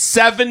take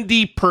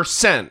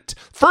 70%.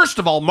 First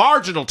of all,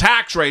 marginal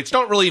tax rates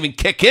don't really even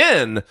kick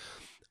in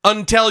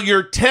until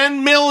you're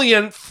 10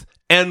 millionth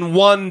and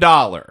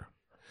 $1.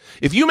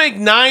 If you make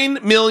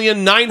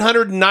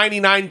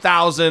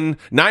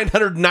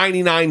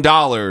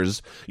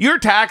 $9,999,999, you're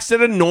taxed at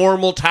a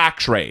normal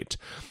tax rate.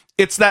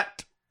 It's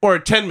that, or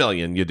 10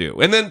 million you do.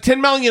 And then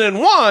 10 million and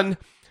one,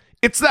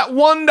 it's that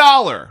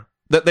 $1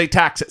 that they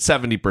tax at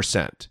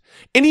 70%.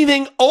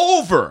 Anything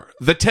over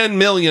the $10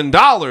 million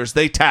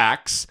they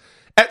tax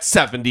at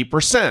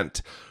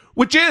 70%,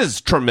 which is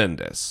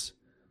tremendous.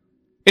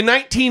 In the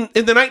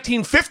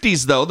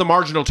 1950s, though, the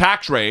marginal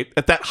tax rate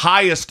at that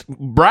highest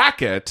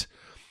bracket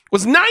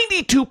was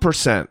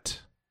 92%.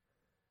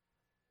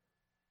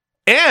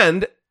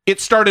 And it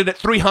started at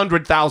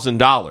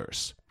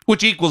 $300,000,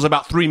 which equals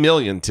about $3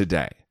 million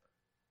today.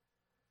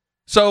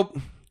 So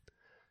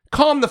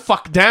calm the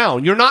fuck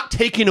down. You're not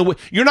taking away,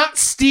 you're not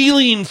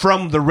stealing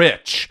from the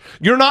rich.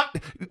 You're not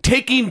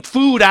taking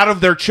food out of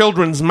their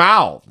children's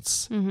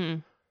mouths. Mm-hmm.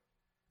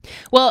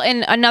 Well,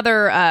 and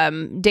another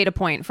data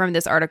point from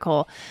this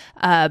article,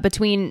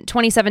 between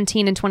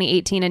 2017 and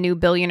 2018, a new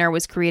billionaire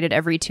was created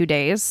every 2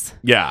 days.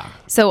 Yeah.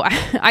 So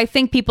I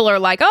think people are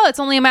like, oh,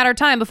 it's only a matter of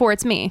time before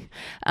it's me.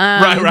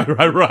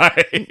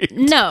 Right.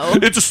 No.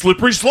 It's a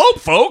slippery slope,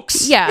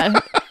 folks.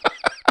 Yeah.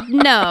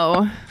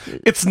 No.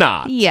 It's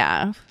not.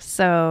 Yeah.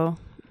 So...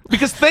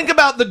 Because think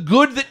about the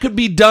good that could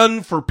be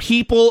done for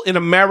people in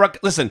America.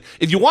 Listen,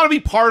 if you want to be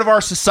part of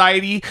our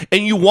society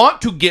and you want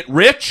to get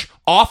rich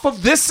off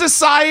of this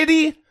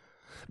society,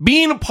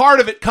 being a part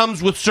of it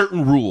comes with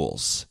certain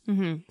rules.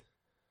 Mm-hmm.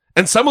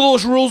 And some of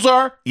those rules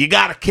are, you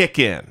got to kick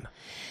in.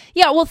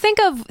 Yeah, well, think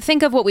of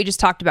what we just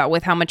talked about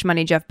with how much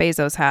money Jeff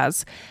Bezos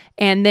has.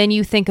 And then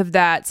you think of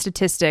that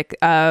statistic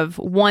of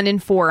 1 in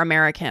 4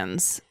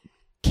 Americans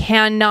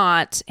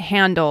cannot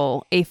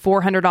handle a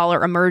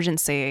 $400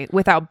 emergency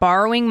without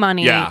borrowing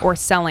money or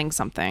selling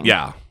something.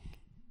 Yeah.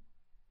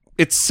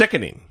 It's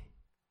sickening.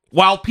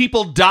 while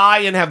people die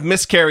and have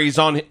miscarriages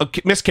on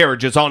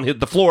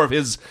the floor of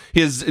his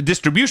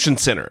distribution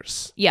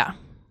centers. Yeah.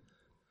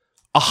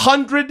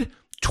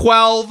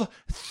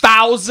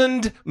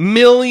 $112,000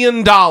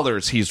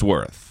 million he's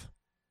worth.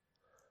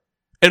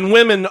 And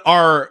women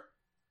are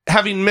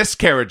having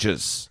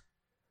miscarriages,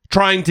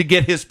 trying to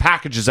get his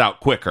packages out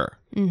quicker.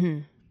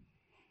 Mm-hmm.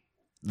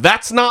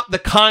 That's not the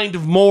kind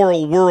of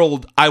moral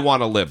world I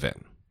want to live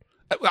in.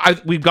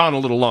 We've gone a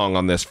little long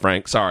on this,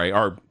 Frank. Sorry,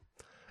 or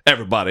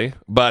everybody.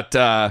 But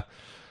I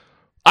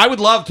would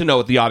love to know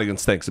what the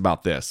audience thinks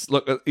about this.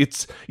 Look,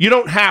 you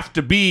don't have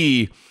to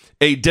be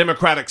a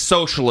democratic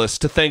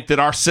socialist to think that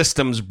our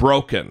system's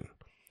broken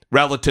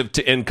relative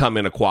to income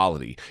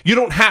inequality. You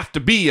don't have to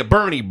be a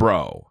Bernie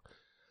bro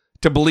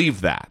to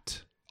believe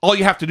that. All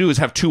you have to do is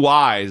have two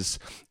eyes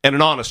and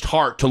an honest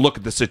heart to look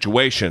at the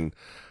situation.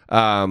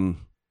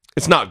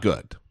 It's not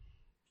good.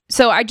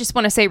 So I just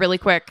want to say really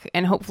quick,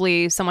 and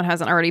hopefully someone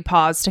hasn't already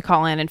paused to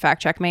call in and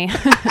fact check me.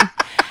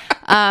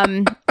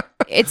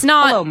 It's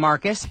not. Hello,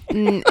 Marcus.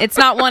 It's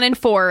not 1 in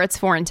 4. It's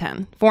 4 in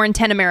 10. 4 in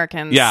 10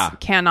 Americans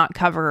cannot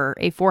cover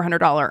a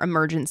 $400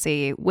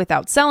 emergency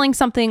without selling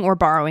something or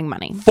borrowing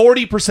money.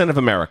 40% of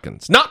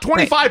Americans, not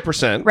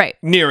 25%. Right.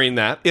 Nearing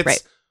that.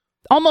 It's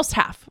almost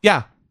half.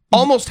 Yeah.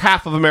 Almost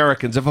half of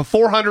Americans, if a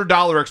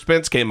 $400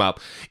 expense came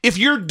up, if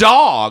your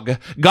dog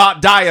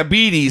got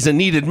diabetes and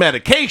needed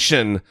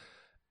medication,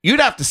 you'd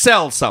have to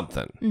sell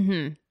something.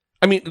 Mm-hmm.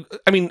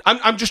 I mean,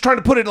 I'm just trying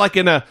to put it like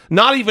in a,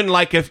 not even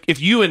like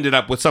if you ended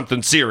up with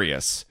something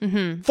serious.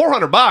 Mm-hmm.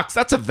 $400,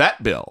 that's a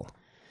vet bill.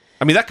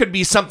 I mean, that could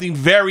be something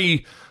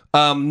very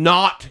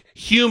not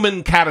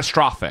human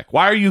catastrophic.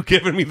 Why are you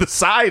giving me the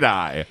side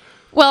eye?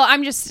 Well,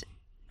 I'm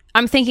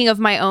thinking of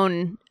my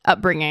own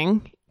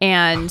upbringing.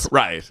 And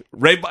right.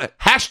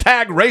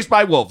 Hashtag raised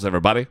by wolves,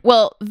 everybody.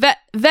 Well,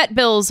 vet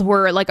bills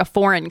were like a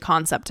foreign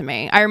concept to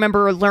me. I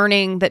remember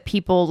learning that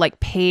people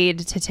like paid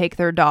to take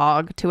their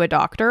dog to a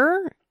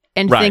doctor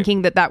and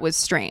thinking that was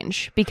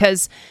strange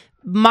because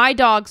my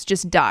dogs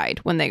just died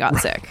when they got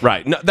sick.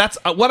 Right. No, that's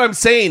what I'm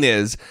saying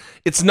is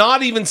it's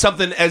not even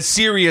something as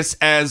serious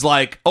as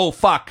like, oh,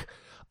 fuck,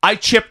 I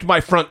chipped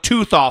my front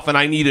tooth off and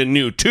I need a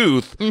new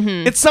tooth.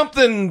 Mm-hmm. It's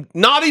something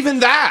not even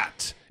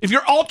that. If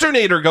your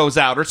alternator goes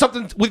out or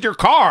something with your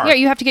car. Yeah,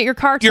 you have to get your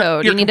car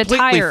towed. You need a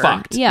tire.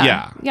 Fucked.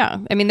 Yeah.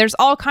 I mean, there's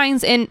all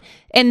kinds. And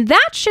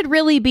that should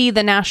really be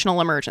the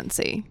national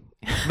emergency.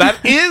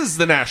 That is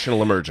the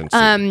national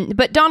emergency.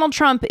 But Donald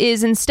Trump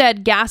is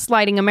instead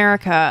gaslighting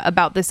America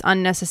about this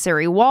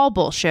unnecessary wall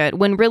bullshit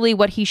when really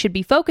what he should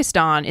be focused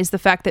on is the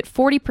fact that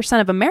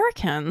 40% of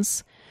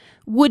Americans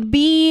would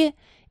be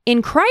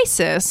in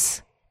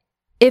crisis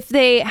if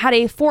they had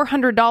a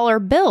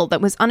 $400 bill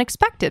that was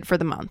unexpected for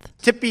the month.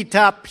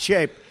 Tippy-top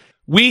shape.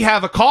 We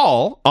have a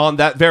call on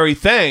that very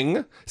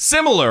thing.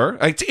 Similar.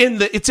 It's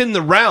in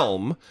the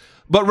realm,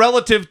 but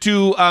relative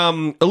to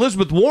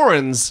Elizabeth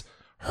Warren's,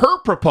 her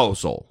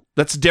proposal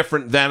that's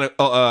different than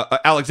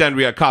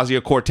Alexandria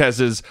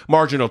Ocasio-Cortez's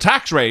marginal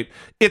tax rate.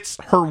 It's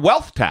her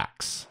wealth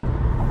tax.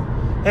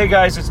 Hey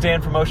guys, it's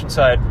Dan from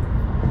Oceanside.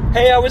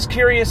 Hey, I was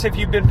curious if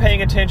you've been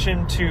paying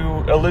attention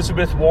to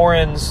Elizabeth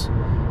Warren's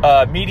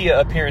media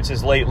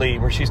appearances lately,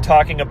 where she's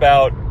talking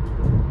about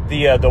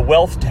the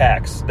wealth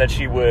tax that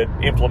she would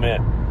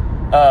implement,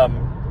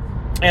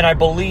 and I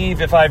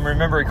believe, if I'm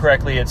remembering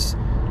correctly, it's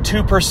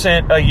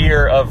 2% a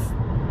year of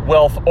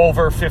wealth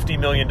over $50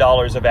 million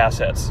of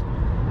assets,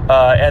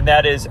 and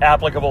that is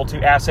applicable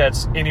to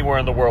assets anywhere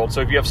in the world.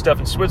 So if you have stuff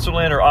in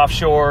Switzerland or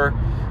offshore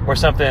or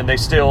something, they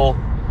still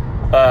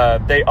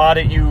they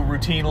audit you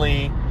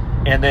routinely,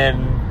 and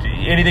then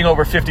anything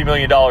over $50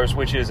 million,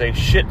 which is a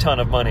shit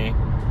ton of money.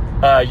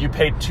 You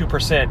paid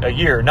 2% a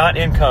year, not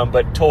income,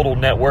 but total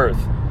net worth.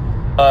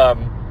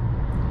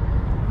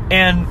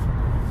 And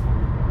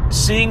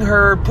seeing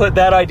her put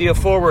that idea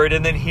forward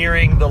and then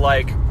hearing the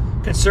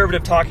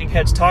conservative talking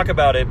heads talk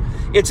about it,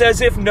 it's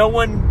as if no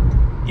one,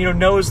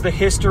 knows the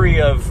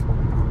history of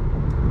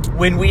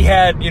when we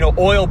had,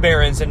 oil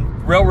barons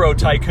and railroad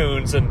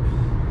tycoons and,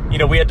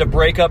 we had to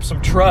break up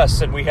some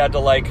trusts and we had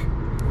to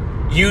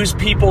use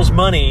people's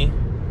money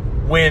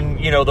when,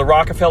 the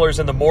Rockefellers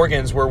and the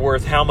Morgans were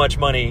worth how much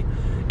money.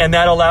 And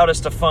that allowed us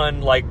to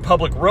fund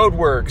public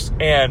roadworks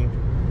and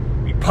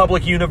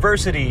public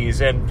universities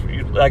and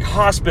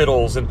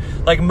hospitals and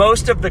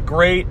most of the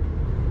great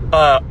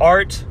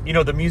art,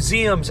 the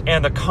museums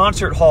and the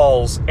concert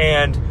halls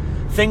and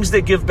things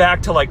that give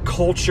back to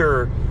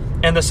culture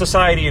and the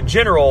society in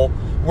general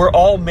were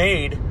all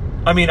made.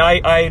 I mean,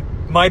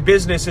 my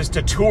business is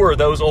to tour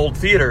those old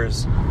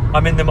theaters.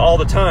 I'm in them all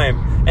the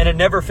time, and it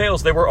never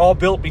fails. They were all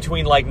built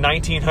between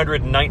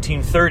 1900 and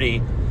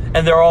 1930,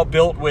 and they're all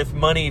built with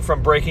money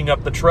from breaking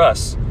up the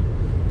trusts.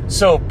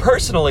 So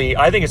personally,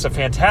 I think it's a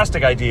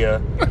fantastic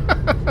idea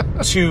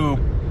to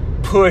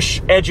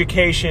push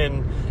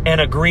education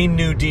and a Green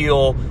New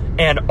Deal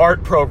and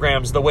art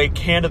programs the way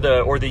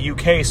Canada or the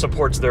UK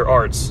supports their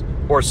arts,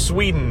 or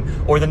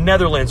Sweden or the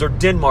Netherlands or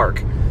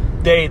Denmark.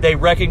 They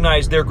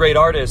recognize their great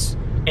artists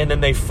and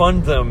then they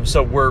fund them.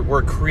 So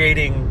we're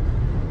creating,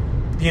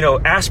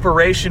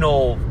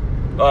 aspirational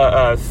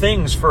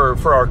things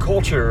for our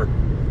culture,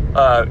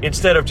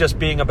 instead of just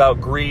being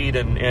about greed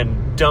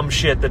and dumb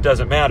shit that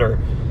doesn't matter.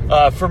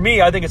 For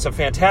me, I think it's a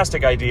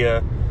fantastic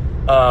idea,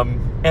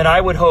 and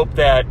I would hope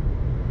that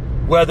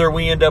whether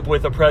we end up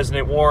with a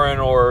President Warren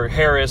or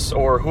Harris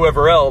or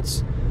whoever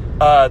else,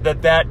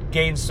 that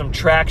gains some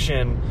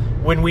traction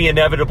when we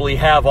inevitably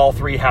have all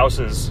three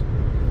houses.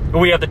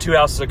 When we have the two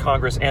houses of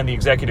Congress and the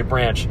executive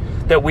branch,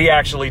 that we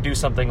actually do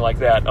something like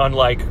that,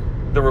 unlike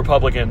the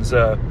Republicans,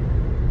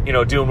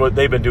 doing what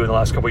they've been doing the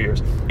last couple of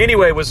years.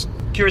 Anyway, was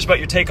curious about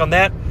your take on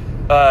that.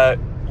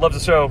 Love the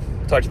show.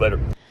 Talk to you later.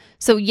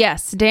 So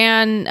yes,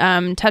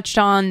 Dan touched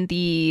on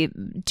the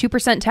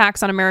 2%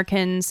 tax on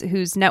Americans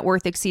whose net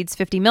worth exceeds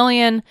 $50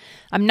 million.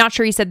 I'm not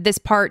sure he said this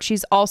part.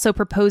 She's also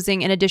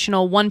proposing an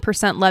additional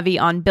 1% levy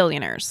on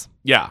billionaires.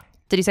 Yeah.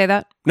 Did he say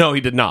that? No,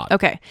 he did not.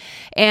 Okay.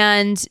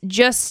 And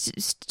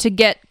just to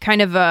get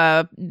kind of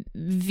a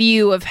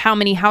view of how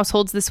many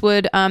households this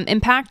would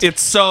impact.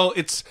 It's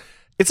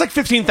like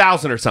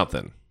 15,000 or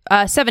something.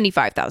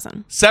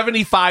 75,000.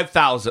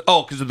 75,000.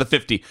 Oh, because of the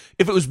 50.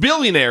 If it was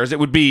billionaires, it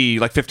would be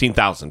like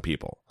 15,000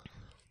 people.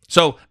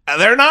 So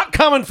they're not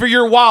coming for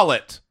your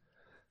wallet.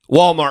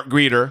 Walmart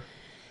greeter,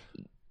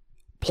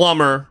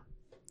 plumber,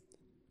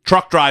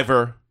 truck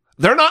driver.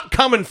 They're not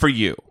coming for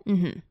you.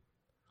 Mm-hmm.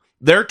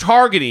 They're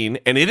targeting,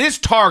 and it is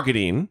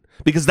targeting,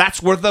 because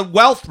that's where the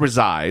wealth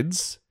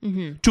resides,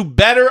 to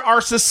better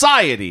our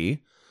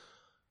society,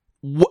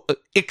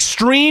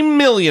 extreme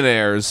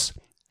millionaires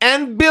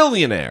and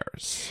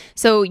billionaires.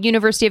 So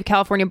University of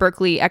California,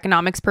 Berkeley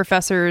economics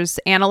professors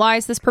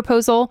analyzed this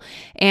proposal.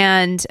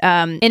 And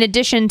in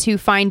addition to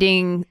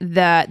finding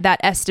that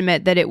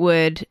estimate that it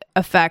would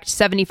affect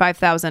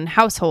 75,000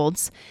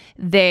 households,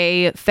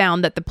 they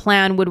found that the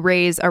plan would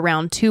raise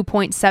around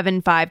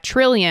 $2.75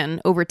 trillion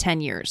over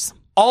 10 years.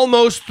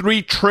 Almost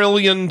 $3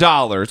 trillion.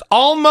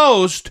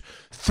 Almost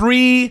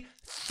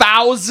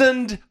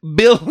 $3,000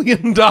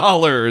 billion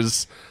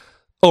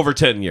over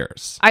 10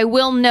 years. I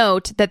will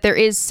note that there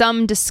is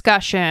some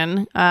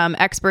discussion.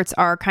 Experts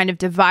are kind of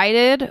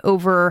divided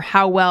over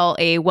how well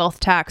a wealth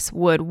tax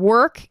would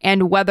work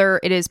and whether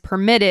it is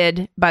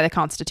permitted by the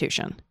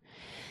Constitution.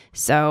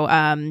 So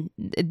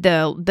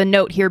the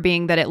note here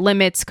being that it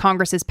limits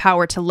Congress's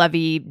power to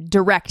levy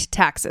direct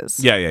taxes.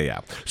 Yeah.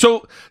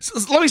 So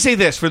let me say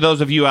this for those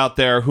of you out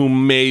there who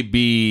may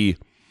be,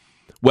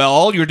 well,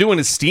 all you're doing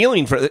is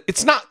stealing.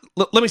 It's not.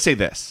 Let me say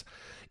this.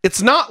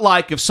 It's not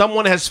like if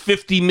someone has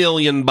 $50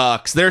 million,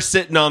 they're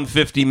sitting on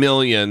 $50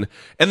 million,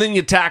 and then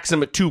you tax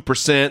them at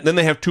 2%, then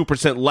they have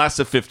 2% less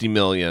of $50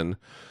 million.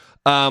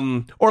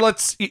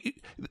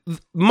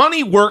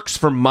 Money works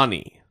for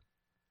money.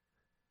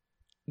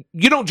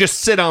 You don't just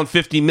sit on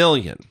 $50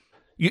 million.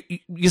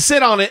 You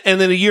sit on it, and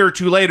then a year or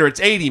two later, it's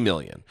 $80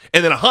 million,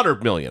 and then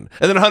 $100 million,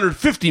 and then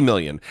 $150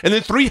 million, and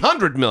then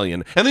 $300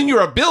 million, and then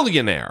you're a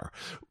billionaire.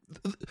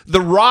 The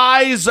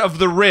rise of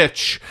the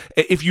rich,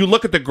 if you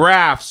look at the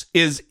graphs,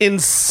 is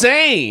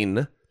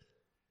insane.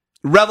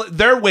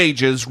 Their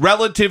wages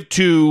relative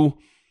to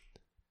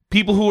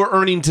people who are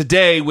earning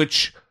today,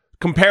 which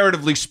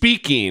comparatively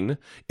speaking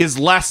is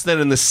less than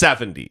in the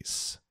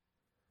 70s.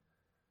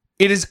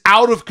 It is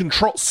out of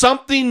control.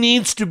 Something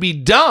needs to be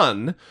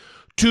done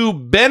to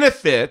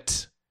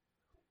benefit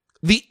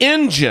the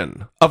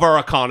engine of our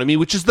economy,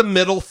 which is the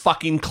middle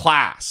fucking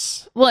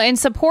class. Well, and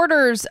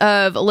supporters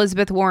of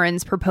Elizabeth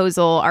Warren's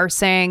proposal are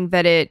saying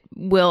that it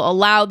will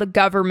allow the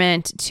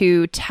government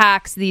to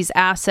tax these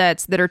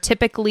assets that are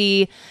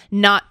typically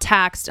not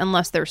taxed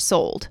unless they're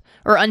sold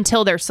or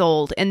until they're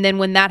sold. And then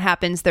when that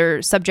happens,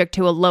 they're subject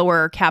to a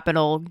lower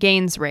capital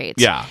gains rate.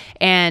 Yeah.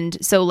 And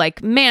so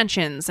like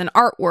mansions and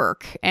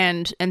artwork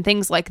and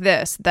things like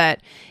this,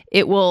 that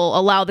it will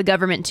allow the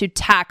government to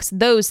tax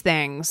those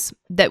things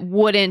that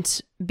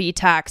wouldn't be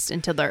taxed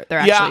until they're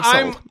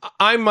actually sold.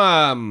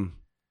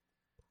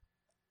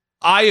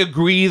 I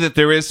agree that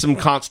there is some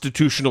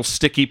constitutional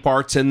sticky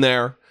parts in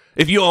there.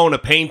 If you own a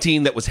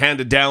painting that was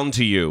handed down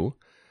to you,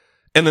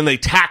 and then they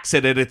tax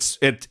it at its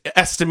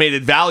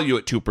estimated value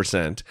at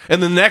 2%,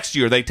 and the next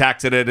year they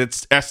tax it at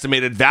its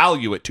estimated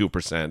value at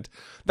 2%,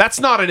 that's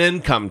not an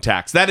income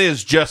tax. That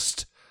is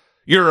just,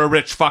 you're a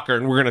rich fucker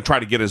and we're going to try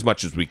to get as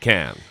much as we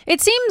can.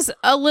 It seems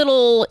a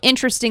little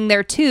interesting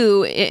there,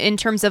 too, in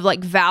terms of like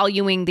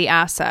valuing the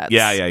assets.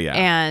 Yeah.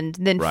 And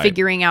then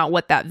figuring out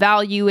what that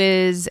value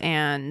is.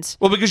 And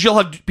well, because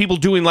you'll have people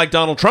doing like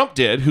Donald Trump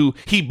did, who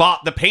he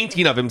bought the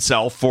painting of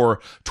himself for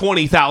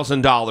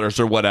 $20,000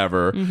 or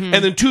whatever. Mm-hmm.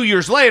 And then 2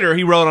 years later,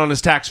 he wrote on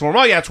his tax form,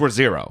 oh, yeah, it's worth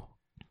 $0.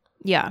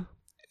 Yeah.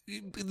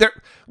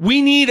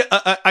 We need,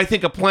 I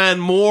think, a plan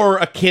more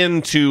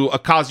akin to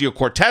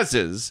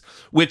Ocasio-Cortez's,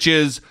 which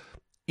is,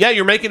 yeah,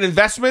 you're making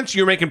investments,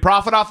 you're making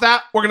profit off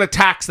that, we're going to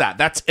tax that.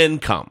 That's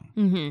income.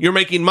 Mm-hmm. You're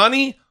making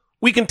money,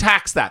 we can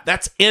tax that.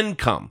 That's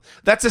income.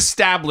 That's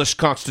established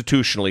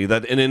constitutionally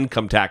that an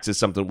income tax is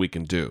something we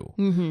can do.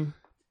 Mm-hmm.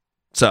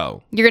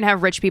 So you're going to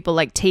have rich people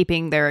like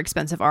taping their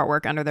expensive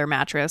artwork under their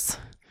mattress,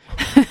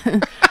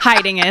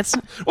 hiding it.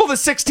 Well, the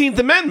 16th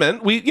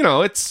Amendment,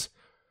 it's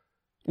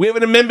We have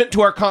an amendment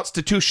to our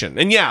Constitution.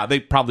 And yeah,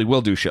 they probably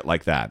will do shit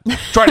like that.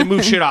 Try to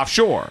move shit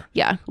offshore.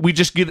 Yeah. We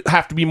just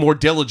have to be more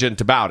diligent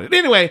about it.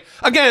 Anyway,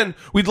 again,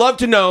 we'd love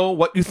to know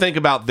what you think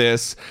about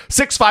this.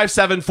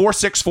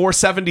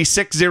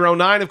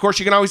 657-464-7609. Of course,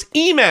 you can always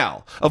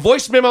email a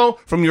voice memo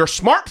from your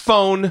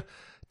smartphone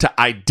to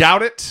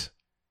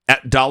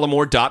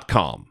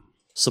idoubt@dollemore.com.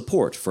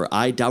 Support for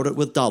I Doubt It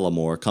with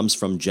Dollemore comes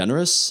from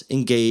generous,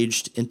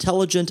 engaged,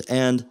 intelligent,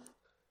 and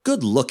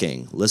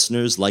good-looking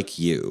listeners like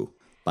you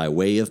by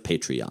way of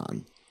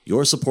Patreon.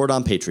 Your support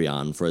on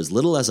Patreon for as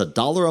little as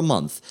 $1 a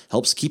month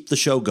helps keep the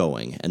show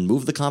going and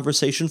move the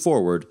conversation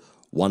forward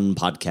one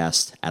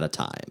podcast at a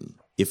time.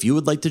 If you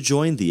would like to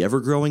join the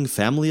ever-growing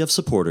family of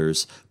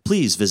supporters,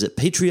 please visit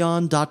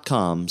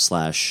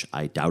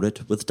patreon.com/I Doubt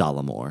It with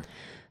Dollemore.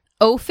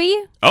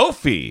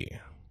 Ophi,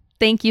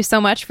 thank you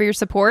so much for your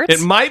support. It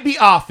might be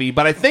Offie,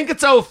 but I think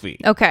it's Ophi.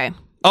 Okay.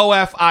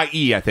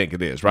 OFIE, I think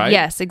it is, right?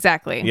 Yes,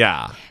 exactly.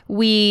 Yeah.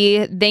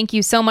 We thank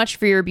you so much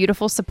for your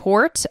beautiful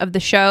support of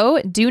the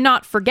show. Do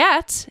not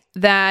forget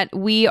that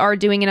we are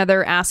doing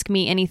another Ask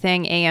Me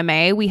Anything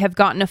AMA. We have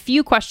gotten a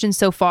few questions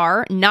so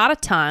far, not a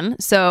ton,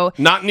 so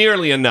not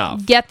nearly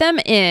enough. Get them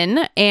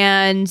in,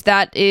 and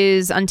that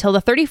is until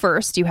the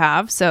 31st you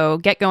have, so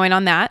get going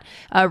on that.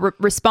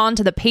 Respond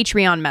to the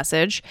Patreon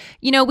message.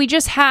 You know, we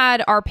just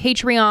had our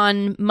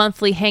Patreon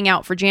monthly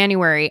hangout for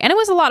January, and it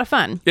was a lot of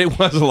fun. It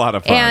was a lot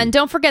of fun. And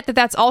don't forget that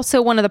that's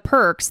also one of the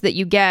perks that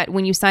you get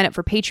when you sign up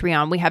for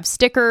Patreon. We have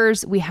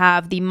stickers, we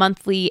have the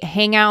monthly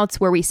hangouts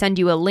where we send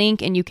you a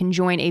link and you can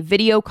join a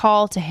video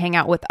call to hang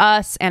out with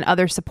us and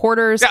other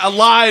supporters. Yeah, a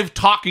live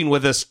talking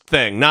with us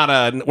thing.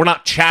 We're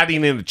not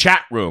chatting in the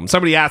chat room.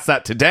 Somebody asked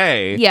that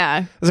today.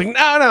 Yeah. I was like,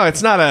 no,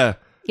 it's not a...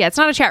 Yeah, it's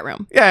not a chat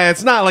room. Yeah,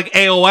 it's not like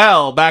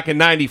AOL back in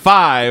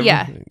 95.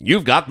 Yeah.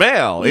 You've got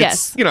mail.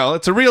 Yes.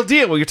 It's a real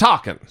deal when you're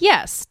talking.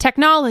 Yes,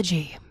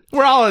 technology.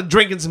 We're all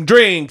drinking some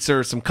drinks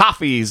or some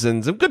coffees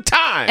and some good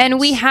times. And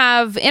we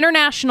have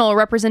international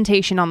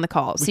representation on the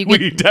call. So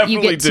We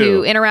definitely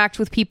to interact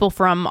with people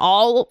from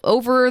all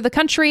over the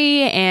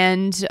country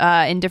and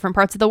in different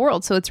parts of the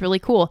world. So it's really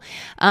cool.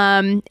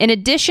 In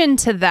addition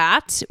to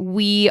that,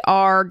 we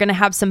are going to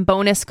have some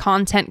bonus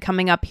content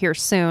coming up here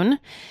soon.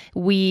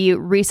 We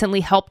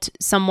recently helped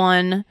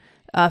someone,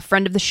 a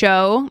friend of the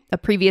show, a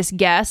previous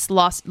guest,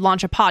 launch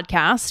a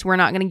podcast. We're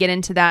not going to get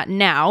into that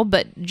now,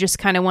 but just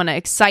kind of want to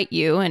excite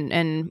you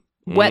and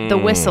wet the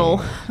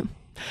whistle.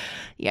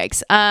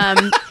 Yikes.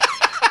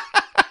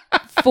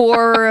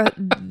 For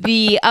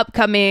the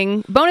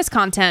upcoming bonus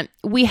content,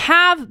 we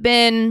have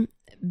been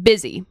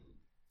busy,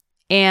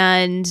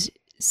 and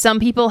some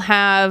people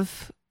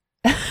have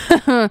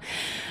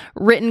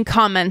written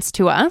comments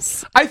to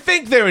us. I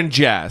think they're in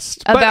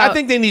jest, but I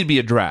think they need to be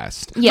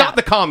addressed. Yeah. Not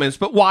the comments,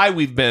 but why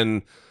we've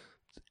been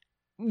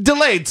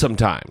delayed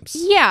sometimes.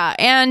 Yeah,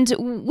 and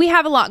we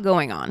have a lot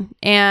going on,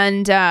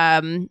 and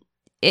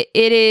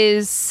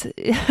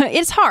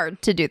it's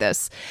hard to do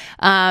this.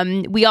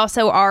 We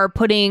also are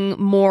putting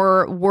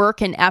more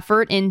work and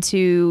effort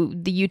into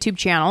the YouTube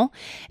channel,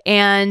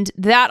 and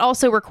that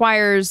also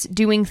requires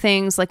doing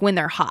things like when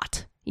they're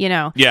hot. You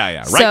know?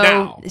 Yeah,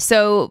 now.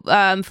 So,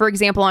 for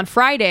example, on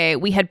Friday,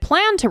 we had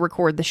planned to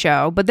record the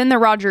show, but then the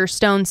Roger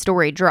Stone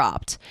story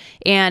dropped,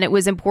 and it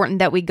was important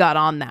that we got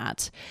on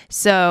that.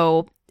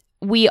 So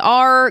we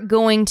are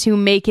going to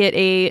make it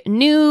a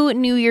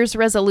New Year's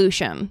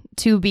resolution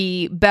to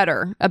be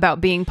better about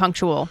being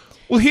punctual.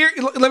 Well, here,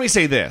 let me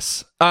say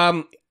this.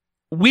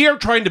 We are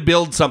trying to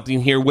build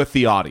something here with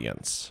the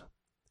audience.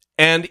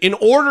 And in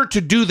order to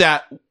do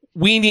that,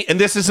 we need, and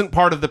this isn't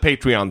part of the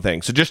Patreon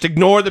thing, so just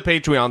ignore the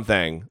Patreon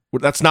thing.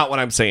 That's not what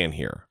I'm saying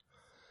here.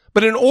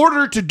 But in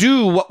order to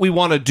do what we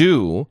want to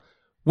do,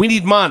 we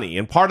need money,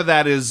 and part of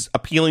that is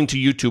appealing to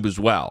YouTube as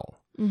well.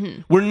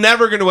 Mm-hmm. We're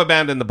never going to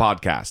abandon the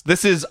podcast.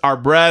 This is our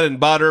bread and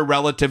butter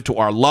relative to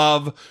our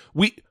love.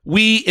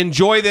 We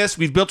enjoy this.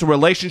 We've built a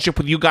relationship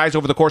with you guys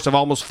over the course of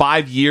almost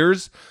 5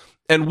 years,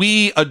 and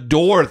we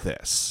adore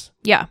this.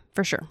 Yeah,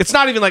 for sure. It's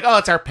not even like, oh,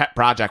 it's our pet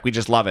project. We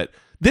just love it.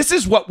 This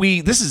is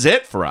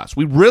it for us.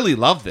 We really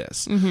love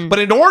this. Mm-hmm. But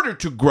in order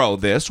to grow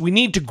this, we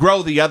need to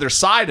grow the other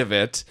side of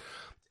it.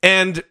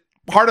 And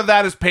part of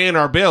that is paying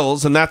our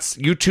bills. And that's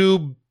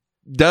YouTube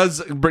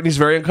does. Brittany's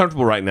very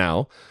uncomfortable right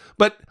now,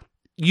 but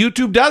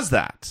YouTube does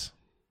that.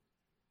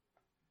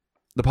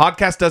 The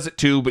podcast does it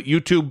too, but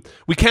YouTube,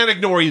 we can't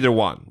ignore either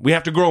one. We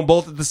have to grow them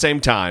both at the same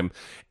time.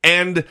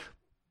 And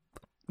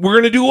we're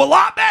going to do a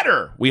lot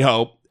better, we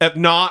hope, if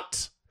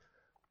not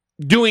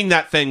doing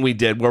that thing we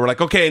did where we're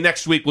like, okay,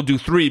 next week we'll do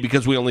 3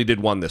 because we only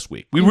did 1 this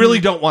week. We really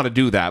don't want to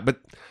do that,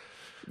 but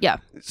yeah,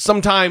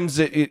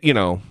 sometimes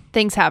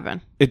things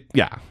happen.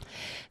 Yeah.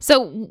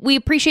 So we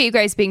appreciate you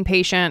guys being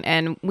patient,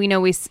 and we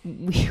know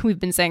we've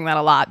been saying that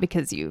a lot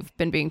because you've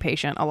been being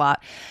patient a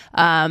lot.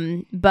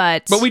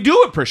 But we do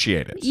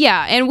appreciate it.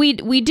 Yeah, and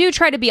we do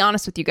try to be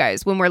honest with you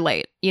guys when we're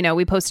late. You know,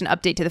 we post an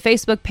update to the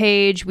Facebook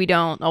page. We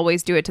don't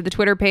always do it to the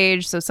Twitter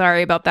page, so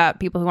sorry about that,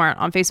 people who aren't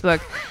on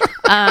Facebook.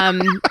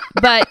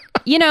 But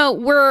you know,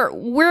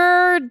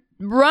 we're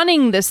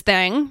running this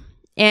thing,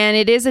 And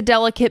it is a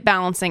delicate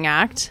balancing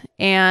act,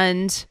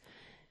 and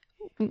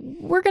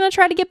we're going to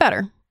try to get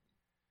better.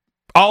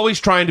 Always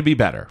trying to be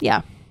better.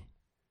 Yeah.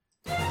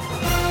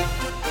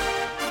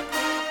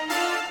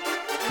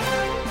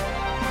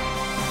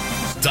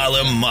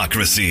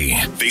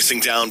 Dollamocracy. Facing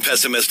down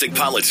pessimistic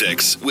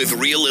politics with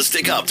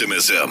realistic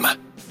optimism.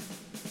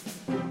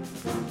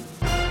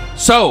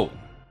 So,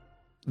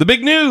 the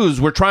big news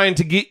we're trying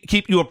to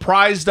keep you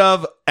apprised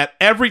of at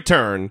every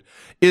turn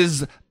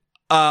is,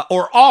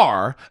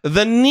 are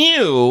the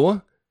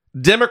new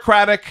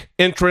Democratic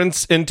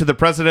entrance into the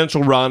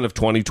presidential run of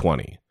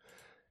 2020.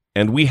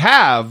 And we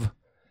have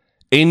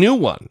a new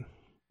one,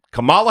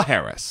 Kamala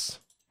Harris.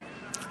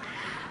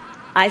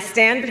 I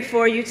stand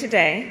before you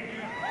today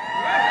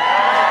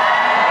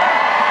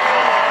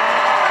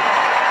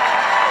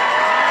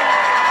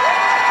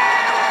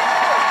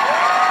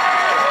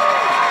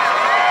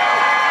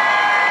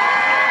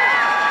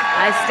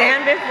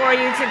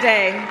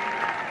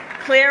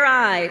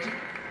clear-eyed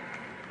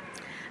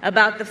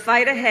about the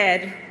fight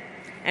ahead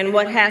and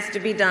what has to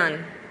be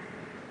done.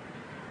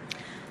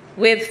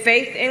 With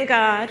faith in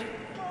God,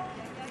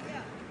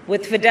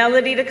 with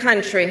fidelity to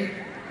country,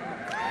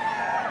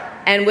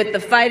 and with the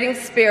fighting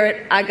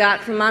spirit I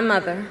got from my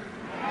mother,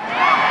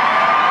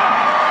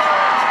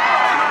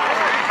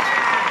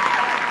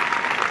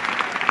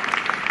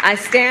 I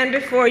stand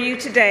before you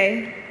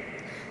today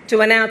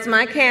to announce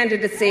my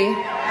candidacy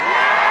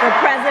for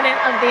President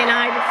of the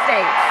United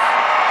States.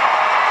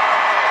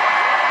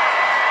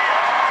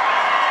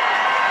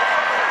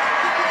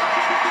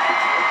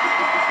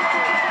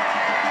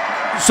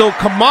 So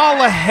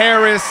Kamala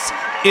Harris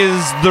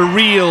is the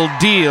real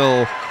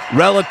deal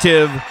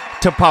relative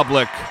to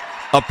public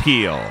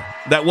appeal.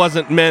 That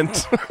wasn't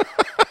meant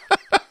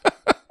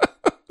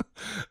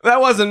that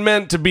wasn't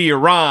meant to be a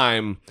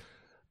rhyme,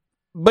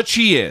 but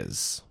she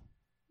is.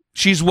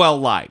 She's well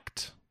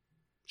liked.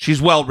 She's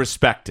well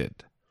respected.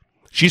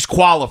 She's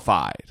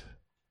qualified.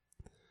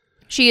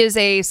 She is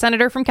a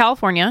senator from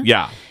California.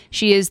 Yeah.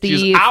 She's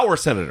our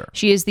senator.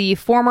 She is the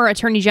former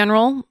Attorney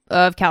General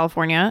of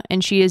California,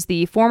 and she is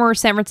the former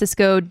San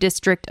Francisco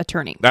District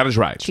Attorney. That is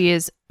right. She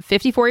is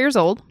 54 years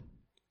old.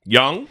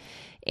 Young.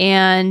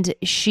 And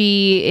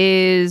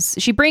she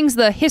brings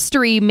the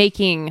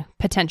history-making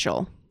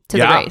potential to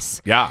the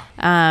race. Yeah.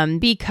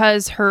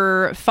 Because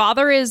her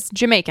father is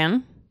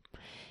Jamaican,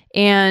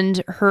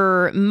 and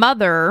her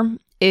mother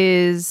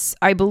is,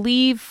 I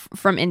believe,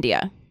 from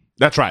India.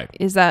 That's right.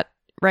 Is that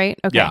right?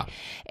 Okay. Yeah.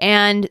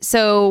 And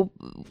so,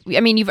 I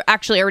mean, you've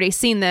actually already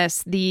seen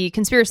this, the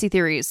conspiracy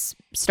theories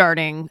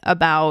starting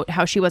about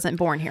how she wasn't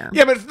born here.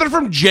 Yeah, but they're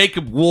from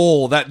Jacob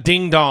Wool, that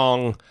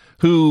ding-dong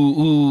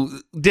who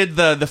did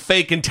the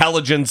fake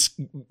intelligence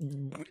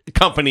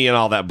company and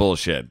all that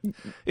bullshit.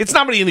 It's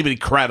not anybody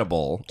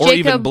credible or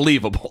even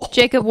believable.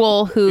 Jacob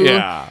Wool, who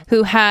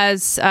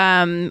has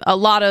a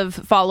lot of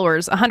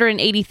followers,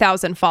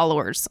 180,000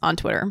 followers on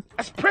Twitter.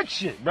 That's prick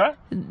shit, bro.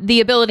 The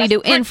ability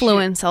to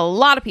influence a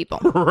lot of people.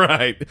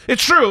 Right.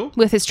 It's true.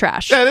 With his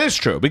trash. Yeah, it is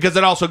true, because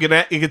it also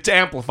gets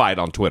amplified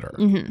on Twitter.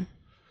 Mm-hmm.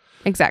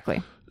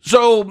 Exactly.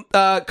 So,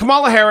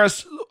 Kamala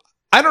Harris,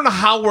 I don't know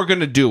how we're going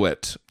to do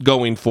it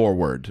going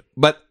forward,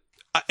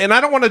 and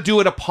I don't want to do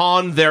it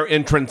upon their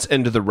entrance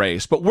into the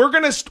race, but we're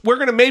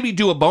gonna maybe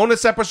do a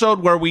bonus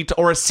episode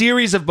or a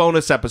series of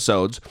bonus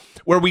episodes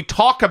where we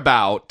talk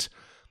about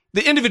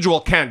the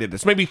individual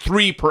candidates, maybe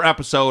 3 per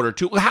episode or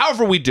 2,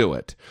 however we do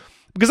it,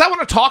 because I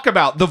want to talk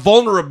about the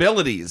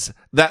vulnerabilities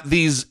that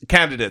these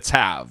candidates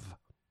have,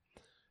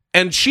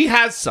 and she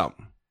has some.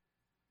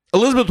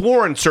 Elizabeth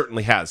Warren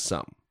certainly has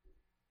some.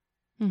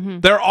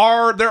 Mm-hmm. There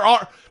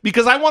are,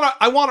 because I want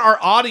our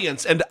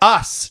audience and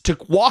us to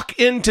walk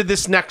into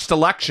this next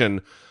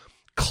election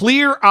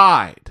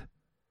clear-eyed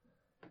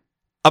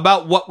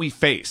about what we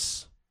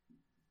face,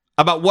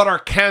 about what our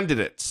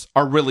candidates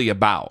are really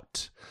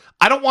about.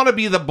 I don't want to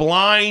be the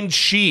blind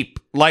sheep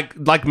like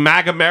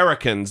MAGA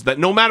Americans that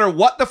no matter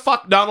what the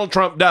fuck Donald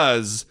Trump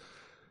does,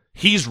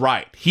 he's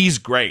right, he's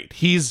great,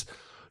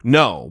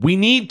 no. We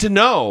need to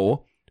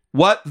know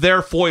what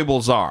their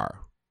foibles are,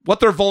 what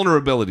their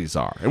vulnerabilities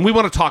are. And we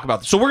want to talk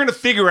about this. So we're going to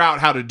figure out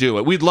how to do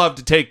it. We'd love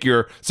to take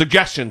your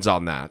suggestions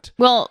on that.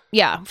 Well,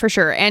 yeah, for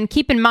sure. And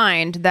keep in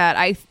mind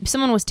that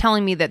someone was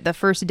telling me that the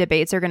first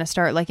debates are going to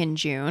start like in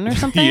June or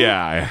something.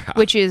 Yeah.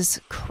 Which is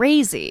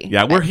crazy.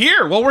 Yeah, we're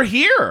here. Well, we're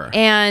here.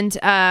 And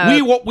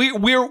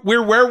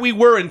we're where we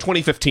were in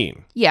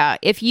 2015. Yeah.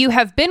 If you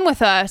have been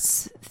with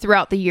us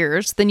throughout the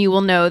years, then you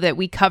will know that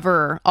we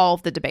cover all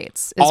of the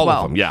debates as well. All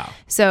of them, yeah.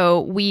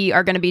 So we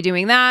are going to be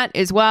doing that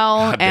as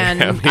well. God and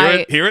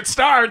damn, here it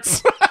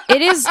starts.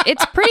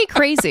 It's pretty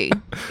crazy.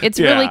 It's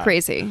really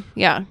crazy.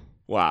 Yeah.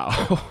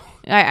 Wow.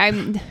 I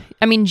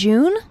mean,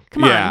 June?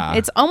 Come on.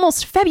 It's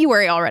almost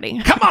February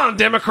already. Come on,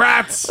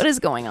 Democrats. What is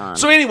going on?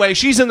 So anyway,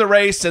 she's in the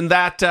race, and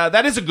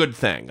that is a good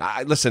thing.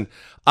 Listen,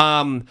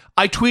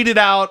 I tweeted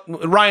out,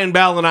 Ryan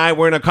Bell and I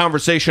were in a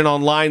conversation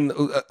online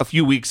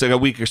a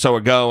week or so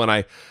ago, and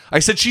I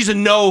said she's a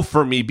no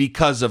for me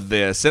because of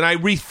this, and I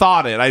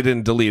rethought it. I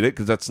didn't delete it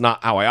because that's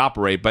not how I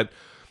operate, but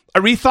I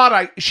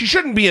rethought she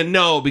shouldn't be a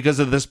no because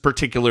of this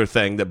particular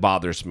thing that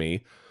bothers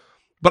me.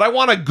 But I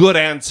want a good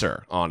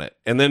answer on it.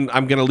 And then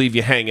I'm going to leave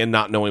you hanging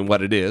not knowing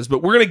what it is.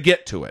 But we're going to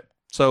get to it.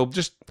 So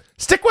just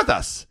stick with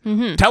us.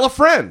 Tell a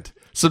friend.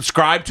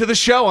 Subscribe to the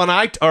show on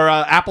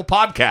Apple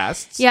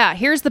Podcasts. Yeah,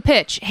 here's the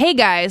pitch. Hey,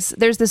 guys,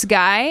 there's this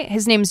guy.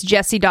 His name's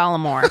Jesse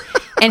Dollemore.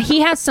 And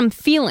he has some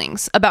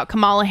feelings about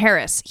Kamala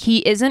Harris. He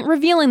isn't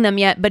revealing them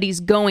yet, but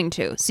he's going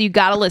to. So you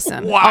got to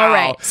listen. Wow. All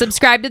right.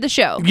 Subscribe to the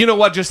show. You know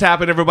what just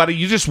happened, everybody?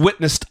 You just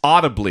witnessed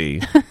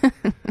audibly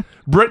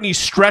Brittany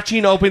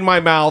stretching open my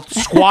mouth,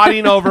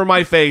 squatting over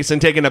my face,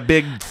 and taking a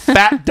big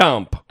fat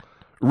dump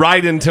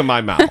right into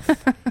my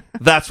mouth.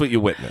 That's what you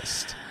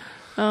witnessed.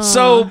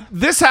 So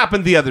this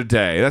happened the other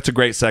day. That's a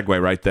great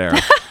segue right there.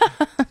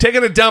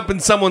 Taking a dump in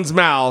someone's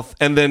mouth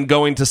and then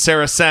going to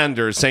Sarah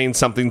Sanders saying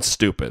something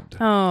stupid.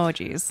 Oh,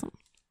 geez.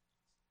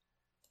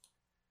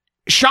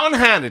 Sean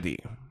Hannity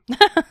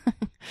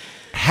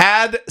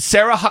had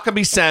Sarah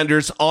Huckabee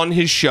Sanders on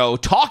his show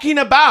talking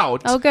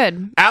about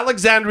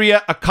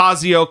Alexandria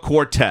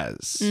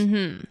Ocasio-Cortez.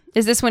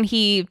 Is this when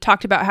he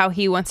talked about how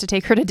he wants to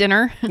take her to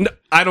dinner? No,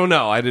 I don't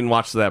know. I didn't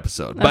watch the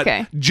episode.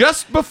 But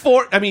just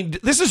before,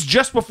 this is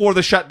just before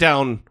the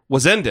shutdown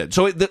was ended.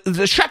 So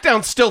the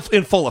shutdown's still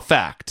in full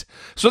effect.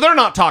 So they're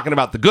not talking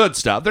about the good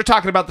stuff. They're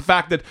talking about the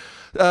fact that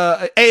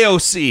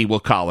AOC, we'll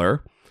call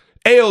her,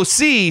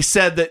 AOC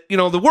said that,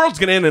 the world's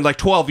going to end in like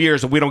 12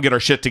 years if we don't get our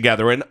shit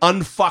together and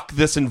unfuck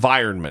this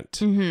environment,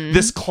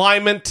 this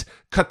climate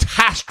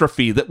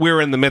catastrophe that we're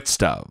in the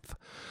midst of.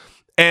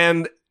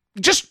 And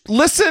just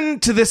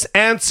listen to this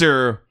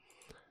answer.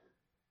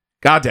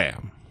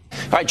 Goddamn.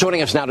 All right,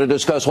 joining us now to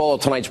discuss all of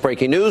tonight's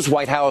breaking news,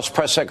 White House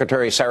Press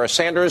Secretary Sarah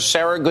Sanders.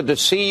 Sarah, good to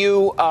see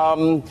you.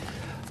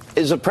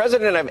 Is the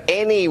president have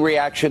any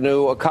reaction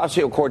to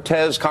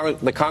Ocasio-Cortez,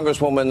 the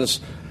Congresswoman's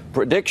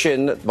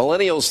prediction?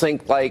 Millennials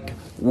think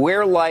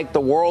we're like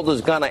the world is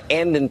going to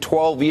end in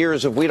 12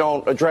 years if we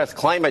don't address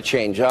climate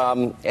change.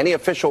 Any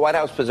official White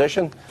House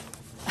position?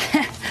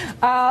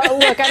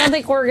 Look, I don't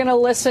think we're going to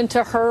listen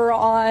to her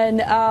on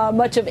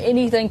much of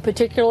anything,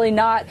 particularly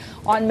not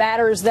on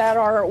matters that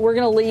we're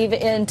going to leave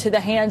into the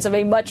hands of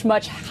a much,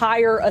 much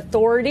higher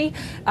authority,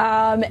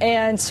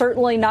 and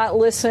certainly not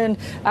listen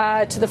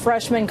to the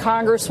freshman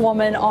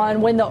congresswoman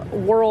on when the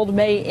world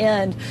may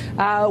end.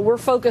 We're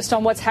focused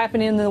on what's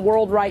happening in the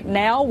world right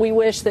now. We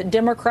wish that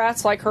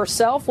Democrats like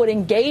herself would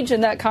engage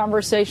in that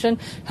conversation,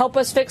 help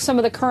us fix some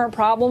of the current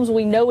problems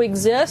we know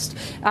exist,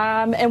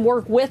 and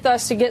work with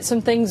us to get some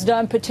things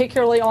done,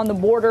 particularly on the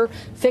border,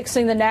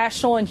 fixing the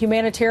national and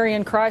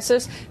humanitarian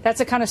crisis. That's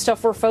the kind of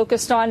stuff we're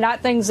focused on,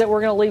 not things that we're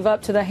going to leave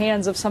up to the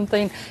hands of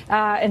something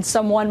and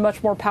someone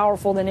much more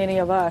powerful than any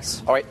of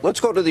us. All right,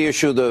 let's go to the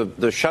issue,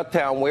 the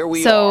shutdown, where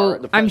we are.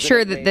 So I'm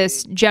sure that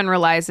this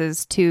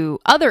generalizes to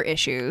other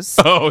issues.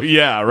 Oh,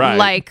 yeah, right.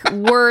 Like,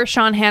 were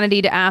Sean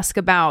Hannity to ask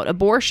about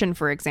abortion,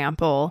 for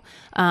example,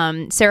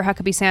 Sarah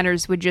Huckabee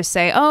Sanders would just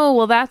say, oh,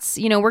 well, that's,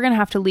 we're going to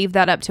have to leave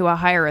that up to a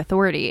higher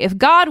authority. If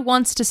God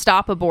wants to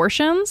stop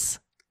abortions,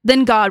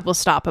 then God will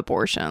stop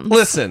abortions.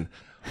 Listen,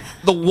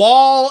 the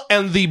wall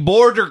and the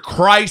border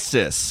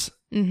crisis,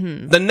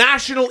 the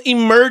national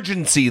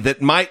emergency that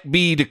might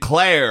be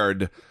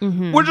declared,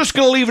 we're just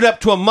going to leave it up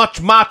to a much,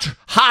 much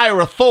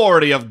higher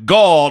authority of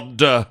God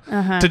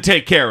to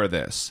take care of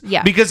this.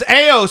 Yeah. Because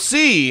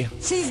AOC...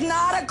 She's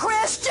not a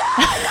Christian!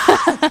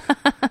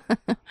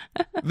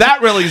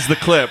 That really is the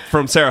clip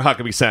from Sarah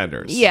Huckabee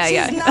Sanders. Yeah,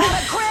 She's not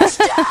a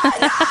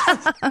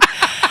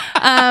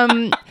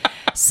Christian!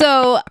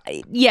 So,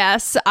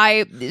 yes,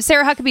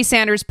 Sarah Huckabee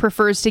Sanders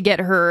prefers to get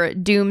her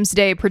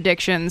doomsday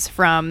predictions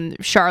from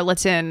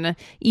charlatan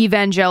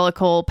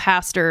evangelical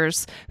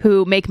pastors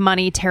who make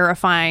money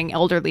terrifying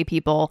elderly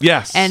people.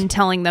 Yes. And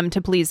telling them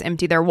to please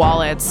empty their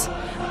wallets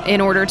in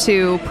order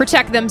to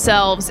protect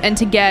themselves and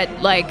to get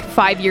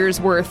 5 years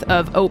worth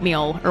of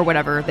oatmeal or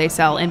whatever they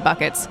sell in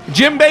buckets.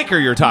 Jim Baker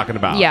you're talking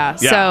about. Yeah.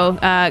 So,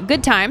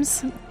 good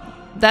times.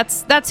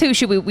 That's who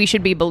we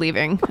should be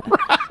believing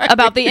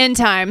about the end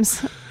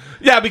times.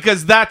 Yeah,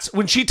 because that's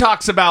when she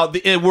talks about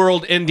the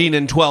world ending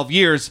in 12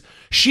 years,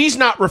 she's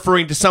not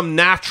referring to some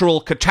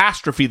natural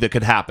catastrophe that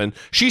could happen.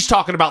 She's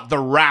talking about the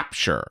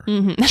rapture.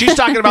 She's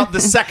talking about the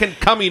second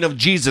coming of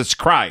Jesus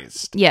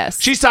Christ. Yes.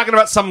 She's talking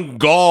about some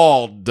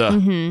God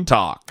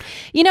talk.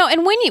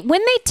 And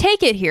when they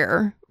take it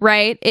here,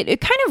 right,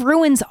 it kind of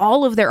ruins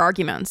all of their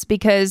arguments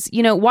because,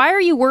 why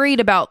are you worried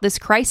about this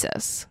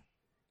crisis?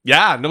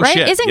 Yeah, no right?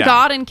 shit. Isn't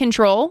God in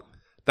control?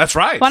 That's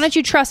right. Why don't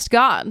you trust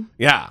God?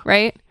 Yeah.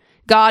 Right?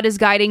 God is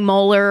guiding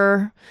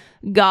Mueller.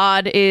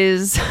 God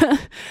is,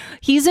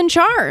 he's in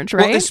charge,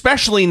 right? Well,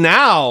 especially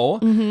now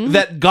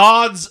that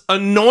God's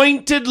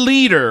anointed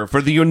leader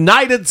for the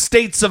United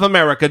States of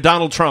America,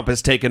 Donald Trump,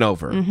 has taken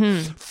over.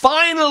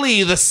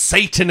 Finally, the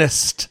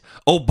Satanist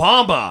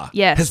Obama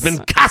has been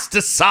cast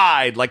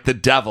aside like the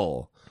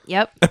devil.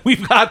 Yep. And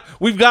we've got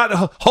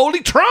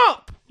Holy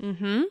Trump.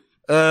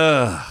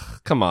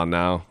 Come on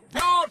now.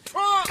 No,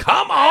 Trump!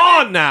 Come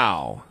on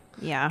now.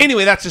 Yeah.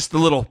 Anyway, that's just a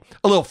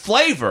little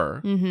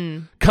flavor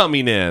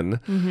coming in.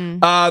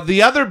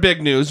 The other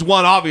big news,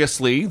 one,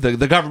 obviously,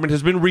 the government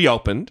has been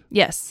reopened.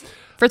 Yes.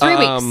 For 3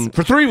 weeks.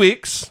 For 3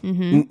 weeks.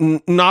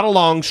 Not a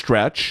long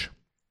stretch.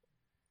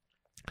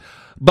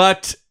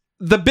 But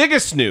the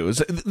biggest news,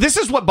 this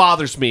is what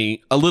bothers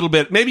me a little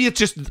bit. Maybe it's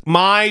just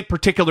my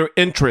particular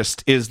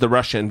interest is the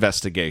Russia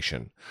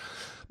investigation.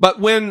 But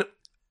when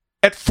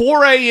at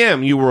 4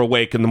 a.m. you were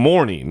awake in the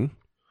morning.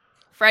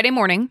 Friday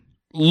morning.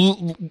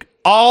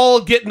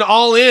 Getting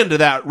all into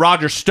that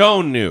Roger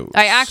Stone news.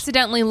 I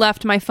accidentally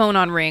left my phone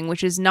on ring,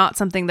 which is not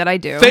something that I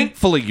do.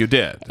 Thankfully you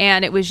did.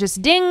 And it was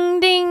just ding,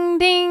 ding,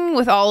 ding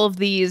with all of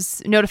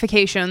these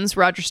notifications.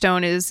 Roger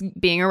Stone is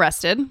being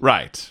arrested.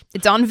 Right.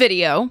 It's on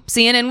video.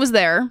 CNN was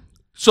there.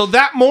 So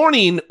that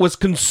morning was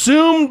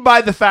consumed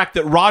by the fact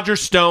that Roger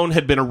Stone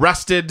had been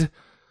arrested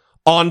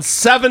on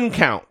 7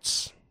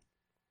 counts.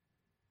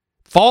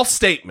 False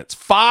statements.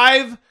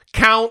 5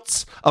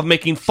 counts of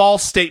making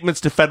false statements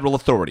to federal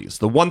authorities,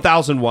 the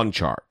 1001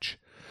 charge.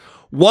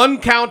 1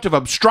 count of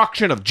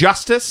obstruction of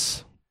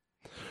justice,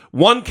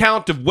 1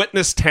 count of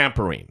witness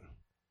tampering.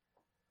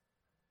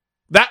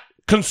 That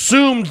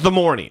consumed the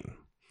morning.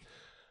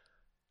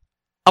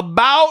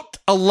 About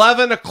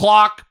 11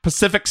 o'clock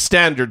Pacific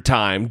Standard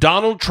Time,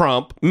 Donald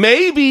Trump,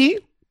 maybe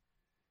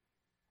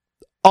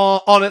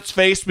on its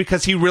face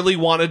because he really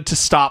wanted to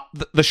stop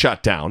the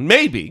shutdown,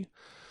 maybe.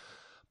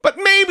 But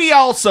maybe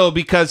also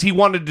because he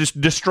wanted to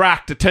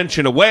distract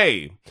attention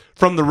away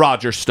from the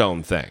Roger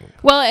Stone thing.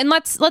 Well, and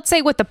let's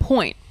say what the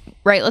point,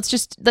 right? Let's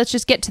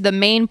just get to the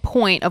main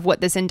point of what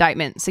this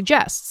indictment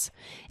suggests.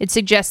 It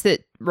suggests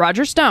that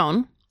Roger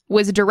Stone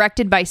was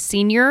directed by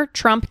senior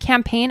Trump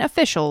campaign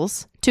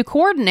officials to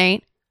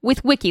coordinate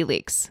with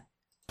WikiLeaks.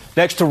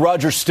 Next to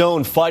Roger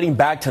Stone fighting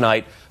back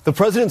tonight, the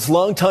president's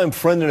longtime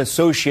friend and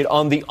associate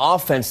on the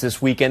offense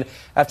this weekend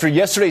after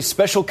yesterday's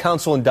special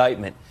counsel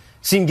indictment.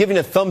 Seen giving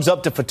a thumbs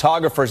up to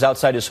photographers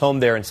outside his home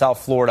there in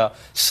South Florida,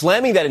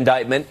 slamming that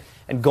indictment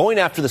and going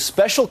after the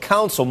special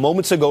counsel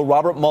moments ago,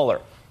 Robert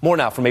Mueller. More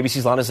now from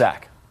ABC's Lana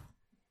Zach.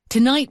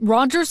 Tonight,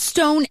 Roger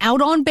Stone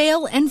out on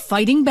bail and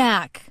fighting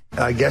back.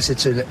 I guess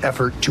it's an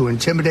effort to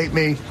intimidate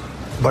me,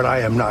 but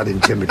I am not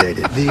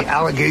intimidated. The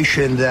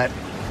allegation that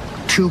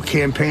 2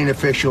 campaign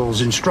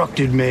officials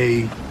instructed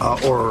me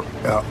or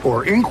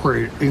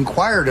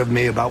inquired of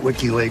me about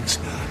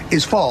WikiLeaks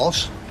is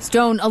false.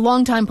 Stone, a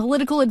longtime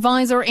political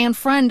advisor and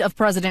friend of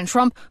President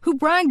Trump, who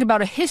bragged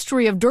about a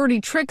history of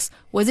dirty tricks,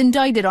 was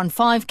indicted on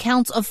 5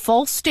 counts of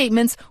false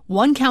statements,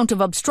 1 count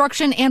of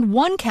obstruction, and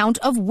 1 count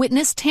of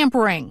witness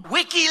tampering.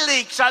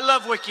 WikiLeaks! I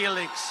love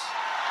WikiLeaks.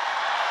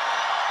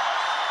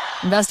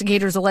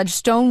 Investigators allege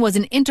Stone was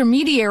an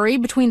intermediary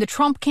between the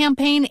Trump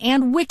campaign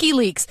and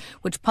WikiLeaks,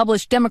 which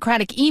published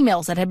Democratic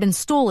emails that had been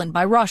stolen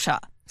by Russia.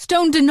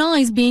 Stone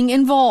denies being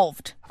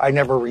involved. I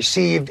never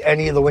received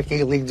any of the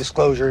WikiLeaks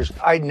disclosures.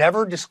 I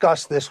never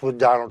discussed this with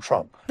Donald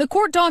Trump. The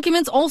court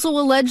documents also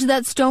allege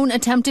that Stone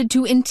attempted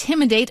to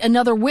intimidate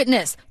another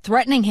witness,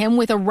 threatening him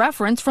with a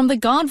reference from The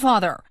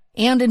Godfather.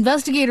 And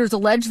investigators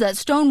allege that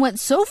Stone went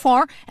so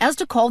far as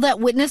to call that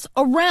witness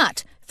a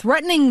rat,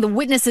 threatening the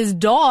witness's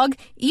dog,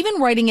 even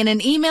writing in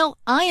an email,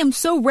 "I am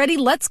so ready,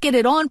 let's get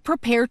it on,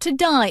 prepare to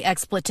die,"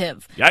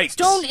 expletive. Yikes.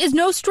 Stone is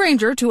no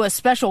stranger to a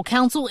special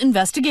counsel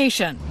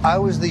investigation. I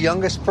was the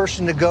youngest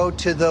person to go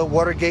to the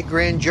Watergate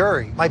grand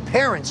jury. My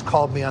parents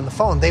called me on the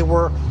phone. They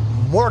were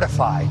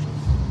mortified.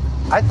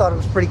 I thought it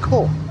was pretty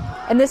cool.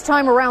 And this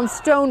time around,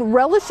 Stone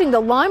relishing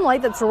the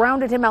limelight that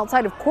surrounded him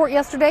outside of court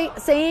yesterday,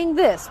 saying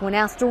this when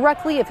asked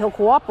directly if he'll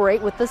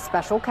cooperate with the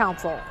special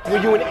counsel.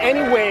 Will you in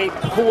any way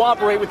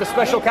cooperate with the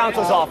special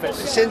counsel's office?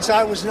 Since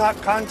I was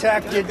not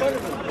contacted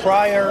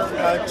prior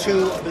to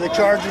the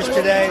charges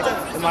today,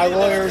 and my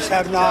lawyers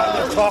have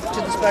not talked to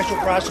the special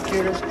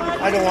prosecutors,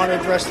 I don't want to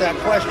address that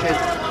question,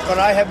 but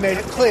I have made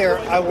it clear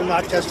I will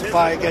not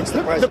testify against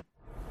the president.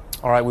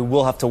 All right, we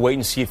will have to wait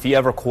and see if he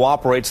ever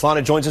cooperates.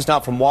 Lana joins us now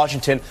from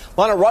Washington.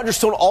 Lana, Roger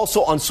Stone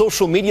also on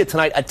social media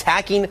tonight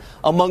attacking,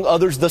 among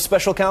others, the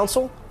special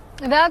counsel?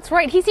 That's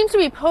right. He seems to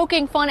be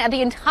poking fun at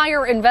the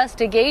entire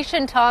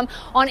investigation, Tom.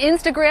 On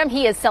Instagram,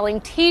 he is selling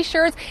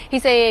T-shirts.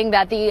 He's saying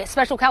that the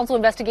special counsel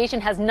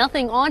investigation has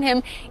nothing on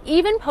him,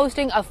 even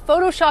posting a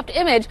photoshopped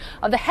image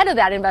of the head of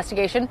that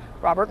investigation,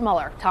 Robert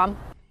Mueller. Tom?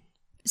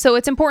 So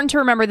it's important to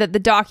remember that the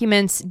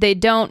documents, they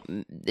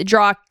don't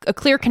draw a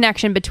clear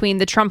connection between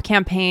the Trump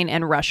campaign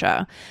and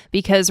Russia,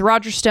 because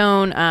Roger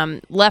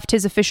Stone left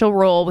his official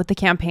role with the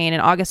campaign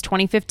in August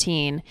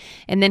 2015,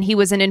 and then he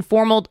was an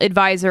informal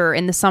advisor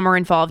in the summer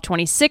and fall of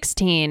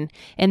 2016,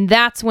 and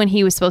that's when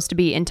he was supposed to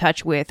be in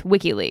touch with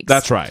WikiLeaks.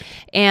 That's right.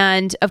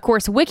 And of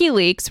course,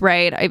 WikiLeaks,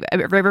 right,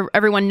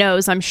 everyone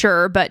knows, I'm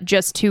sure, but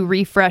just to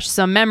refresh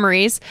some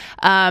memories,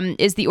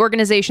 is the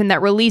organization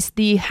that released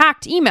the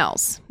hacked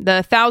emails,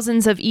 the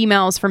thousands of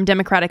emails from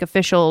Democratic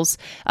officials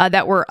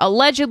that were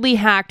allegedly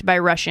hacked by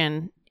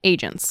Russian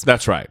agents.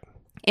 That's right.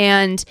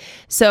 And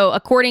so,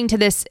 according to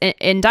this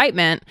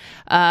indictment,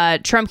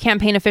 Trump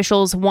campaign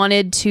officials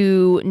wanted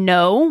to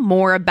know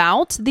more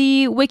about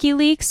the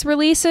WikiLeaks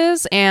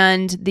releases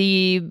and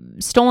the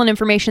stolen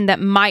information that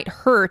might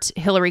hurt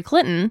Hillary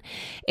Clinton.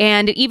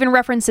 And it even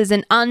references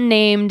an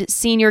unnamed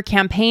senior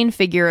campaign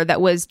figure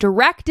that was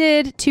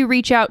directed to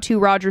reach out to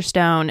Roger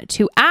Stone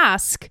to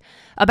ask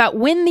about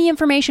when the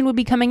information would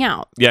be coming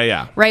out.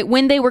 Yeah. Right?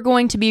 When they were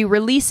going to be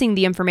releasing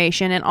the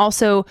information, and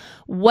also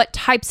what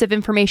types of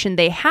information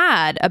they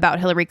had about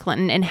Hillary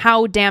Clinton and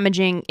how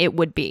damaging it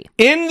would be.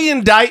 In the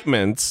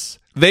indictments,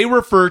 they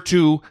refer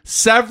to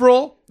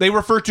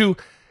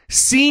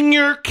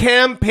senior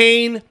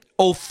campaign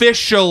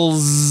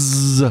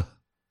officials,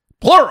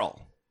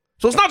 plural.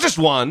 So it's not just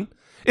one.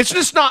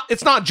 It's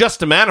not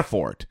just a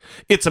Manafort.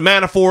 It's a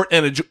Manafort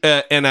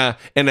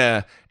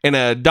and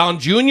a Don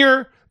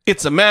Jr.,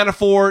 it's a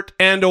Manafort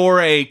and or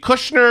a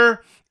Kushner.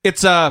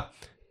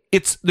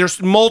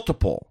 There's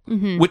multiple,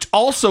 which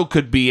also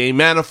could be a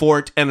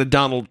Manafort and a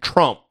Donald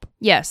Trump.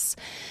 Yes.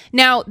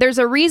 Now, there's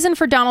a reason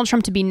for Donald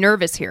Trump to be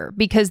nervous here,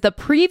 because the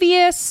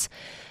previous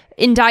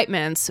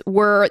indictments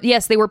were,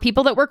 yes, they were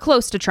people that were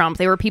close to Trump.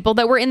 They were people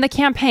that were in the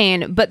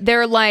campaign, but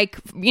they're like,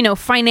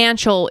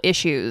 financial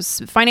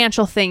issues,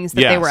 financial things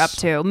that they were up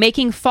to,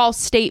 making false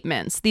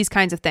statements, these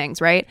kinds of things,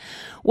 right?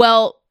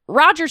 Well,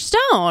 Roger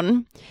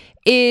Stone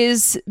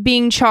is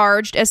being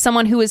charged as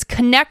someone who is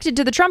connected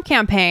to the Trump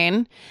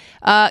campaign,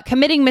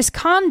 committing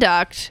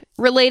misconduct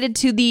related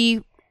to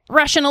the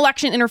Russian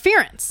election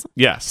interference.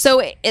 Yes.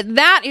 So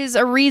that is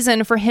a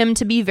reason for him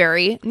to be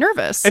very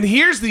nervous. And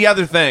here's the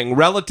other thing,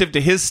 relative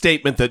to his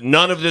statement that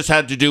none of this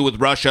had to do with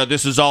Russia.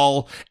 This is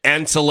all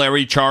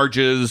ancillary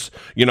charges,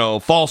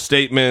 false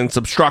statements,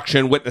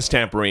 obstruction, witness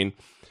tampering.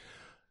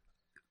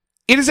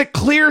 It is a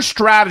clear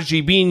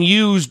strategy being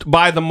used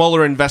by the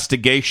Mueller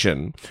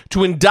investigation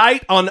to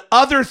indict on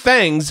other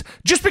things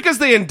just because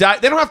they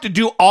indict. They don't have to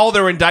do all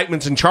their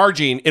indictments and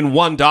charging in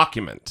one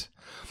document.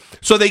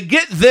 So they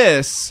get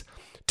this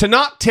to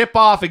not tip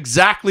off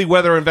exactly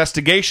where their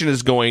investigation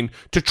is going,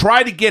 to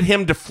try to get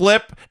him to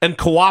flip and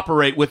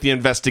cooperate with the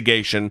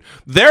investigation.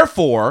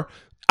 Therefore,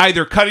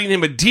 either cutting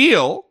him a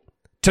deal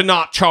to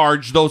not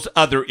charge those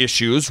other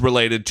issues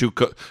related to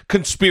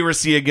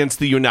conspiracy against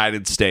the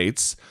United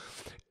States,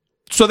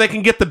 so they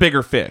can get the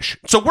bigger fish.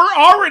 So we're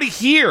already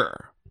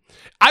here.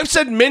 I've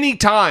said many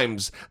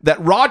times that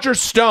Roger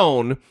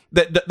Stone,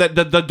 that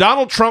the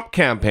Donald Trump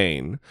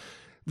campaign,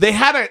 they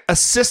had a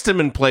system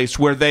in place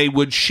where they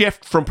would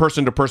shift from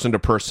person to person to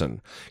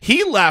person.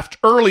 He left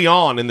early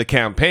on in the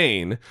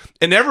campaign,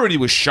 and everybody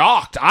was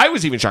shocked. I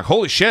was even shocked.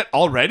 Holy shit,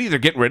 already? They're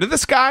getting rid of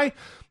this guy?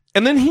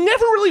 And then he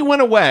never really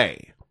went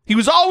away. He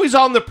was always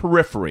on the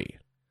periphery.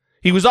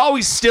 He was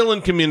always still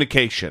in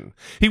communication.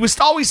 He was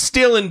always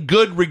still in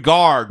good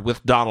regard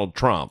with Donald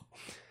Trump.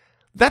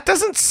 That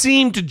doesn't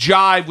seem to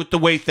jive with the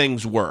way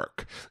things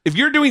work. If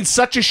you're doing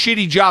such a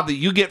shitty job that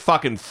you get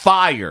fucking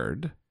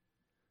fired,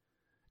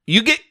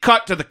 you get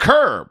cut to the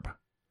curb.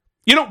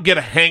 You don't get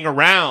to hang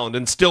around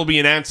and still be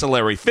an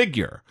ancillary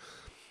figure.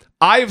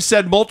 I have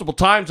said multiple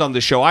times on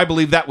this show, I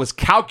believe that was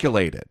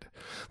calculated.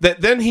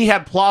 That then he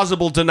had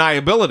plausible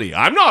deniability.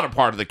 I'm not a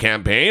part of the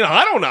campaign.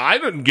 I don't know.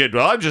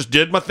 I just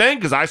did my thing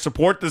because I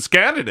support this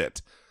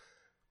candidate.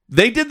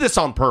 They did this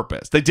on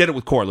purpose. They did it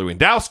with Corey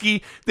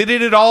Lewandowski. They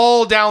did it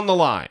all down the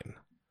line.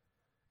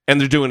 And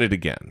they're doing it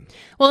again.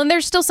 Well, and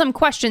there's still some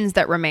questions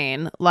that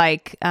remain.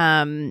 Like,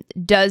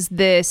 does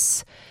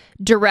this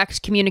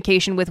direct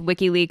communication with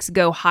WikiLeaks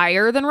go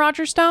higher than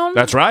Roger Stone?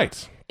 That's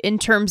right. In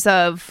terms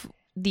of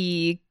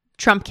the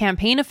Trump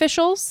campaign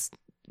officials?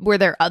 Were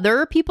there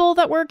other people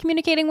that were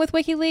communicating with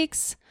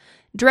WikiLeaks?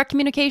 Direct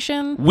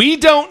communication? We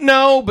don't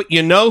know, but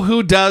you know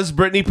who does,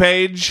 Brittany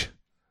Page?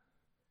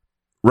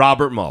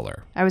 Robert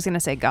Mueller. I was going to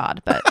say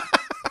God, but...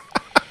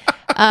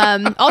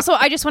 Also,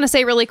 I just want to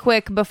say really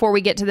quick before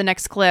we get to the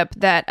next clip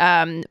that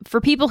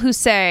for people who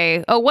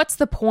say, oh, what's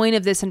the point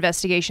of this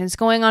investigation? It's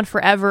going on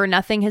forever.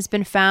 Nothing has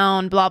been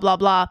found, blah, blah,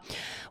 blah.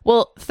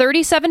 Well,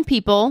 37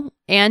 people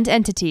and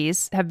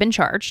entities have been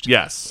charged.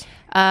 Yes.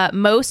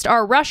 Most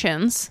are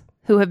Russians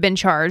who have been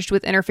charged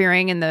with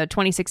interfering in the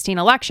 2016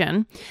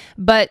 election.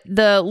 But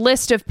the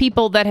list of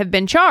people that have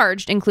been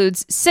charged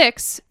includes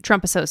 6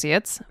 Trump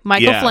associates: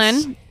 Michael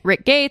Flynn,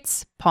 Rick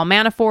Gates, Paul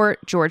Manafort,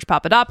 George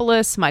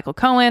Papadopoulos, Michael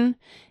Cohen,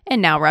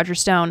 and now Roger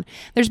Stone.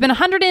 There's been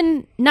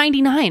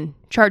 199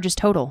 charges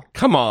total.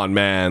 Come on,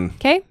 man.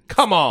 Okay?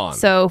 Come on.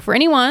 So for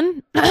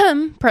anyone,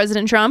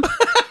 President Trump,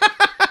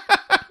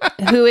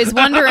 who is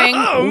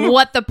wondering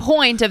what the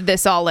point of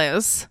this all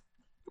is...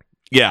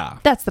 Yeah.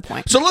 That's the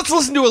point. So let's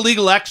listen to a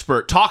legal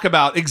expert talk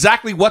about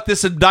exactly what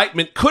this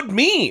indictment could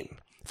mean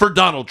for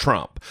Donald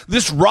Trump.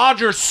 This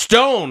Roger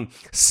Stone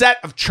set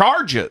of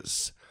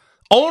charges.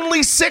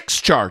 Only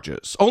 6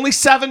 charges. Only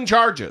 7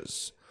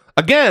 charges.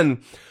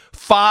 Again,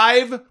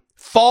 5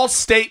 false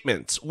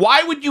statements.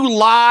 Why would you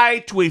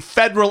lie to a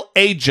federal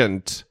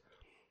agent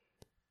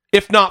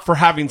if not for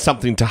having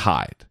something to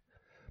hide?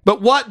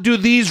 But what do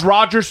these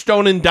Roger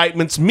Stone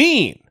indictments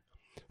mean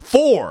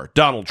for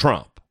Donald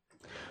Trump?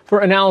 For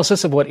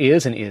analysis of what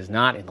is and is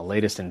not in the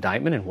latest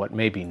indictment and what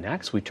may be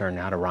next, we turn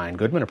now to Ryan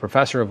Goodman, a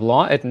professor of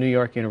law at New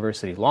York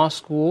University Law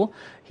School.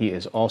 He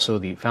is also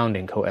the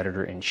founding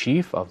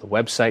co-editor-in-chief of the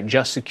website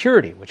Just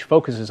Security, which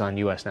focuses on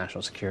U.S.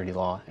 national security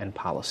law and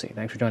policy.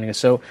 Thanks for joining us.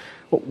 So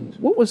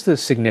what was the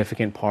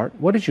significant part?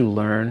 What did you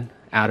learn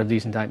out of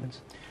these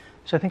indictments?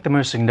 So I think the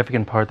most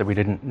significant part that we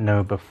didn't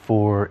know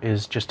before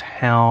is just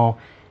how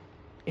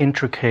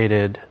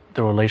intricated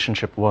the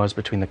relationship was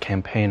between the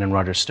campaign and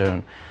Roger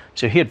Stone.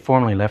 So he had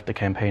formally left the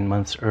campaign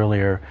months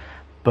earlier,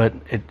 but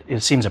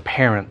it seems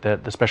apparent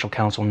that the special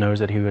counsel knows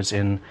that he was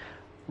in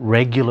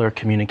regular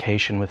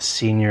communication with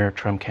senior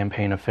Trump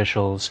campaign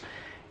officials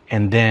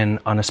and then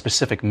on a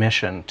specific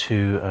mission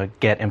to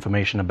get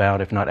information about,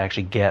 if not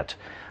actually get,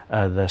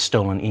 the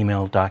stolen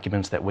email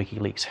documents that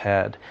WikiLeaks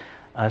had.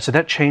 So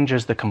that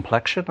changes the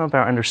complexion of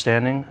our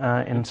understanding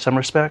in some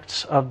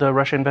respects of the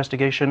Russia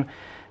investigation,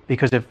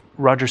 because if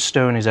Roger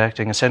Stone is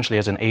acting essentially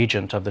as an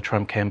agent of the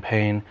Trump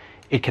campaign,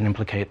 it can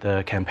implicate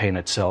the campaign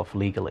itself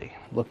legally.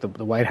 Look,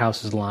 the White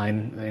House's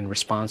line in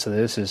response to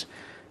this is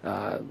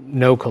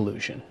no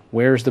collusion.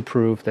 Where's the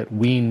proof that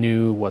we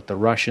knew what the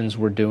Russians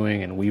were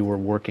doing and we were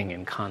working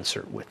in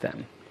concert with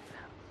them?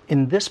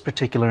 In this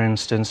particular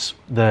instance,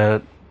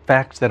 the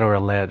facts that are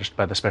alleged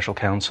by the special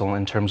counsel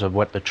in terms of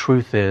what the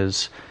truth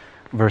is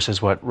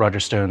versus what Roger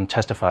Stone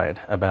testified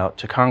about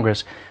to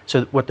Congress.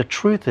 So what the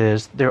truth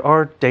is, there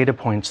are data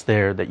points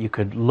there that you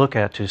could look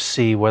at to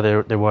see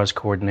whether there was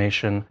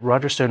coordination.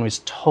 Roger Stone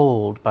was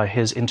told by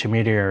his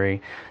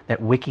intermediary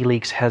that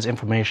WikiLeaks has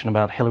information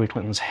about Hillary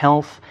Clinton's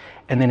health,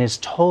 and then is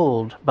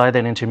told by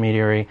that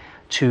intermediary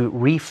to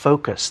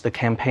refocus the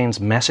campaign's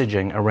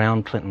messaging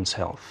around Clinton's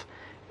health,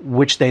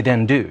 which they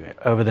then do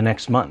over the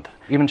next month.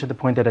 Even to the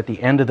point that at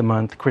the end of the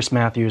month, Chris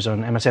Matthews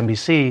on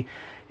MSNBC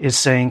is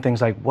saying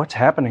things like, what's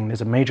happening? There's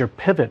a major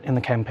pivot in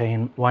the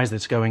campaign. Why is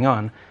this going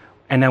on?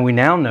 And we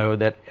now know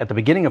that at the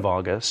beginning of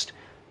August,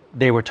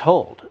 they were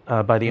told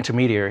by the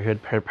intermediary who had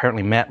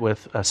apparently met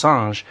with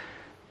Assange,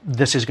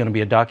 this is going to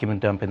be a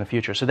document dump in the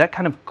future. So that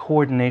kind of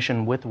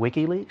coordination with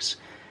WikiLeaks,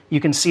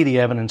 you can see the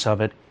evidence of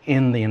it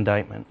in the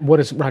indictment. What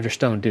does Roger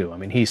Stone do? I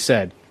mean, he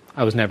said,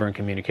 I was never in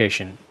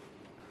communication.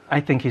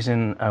 I think he's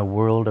in a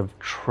world of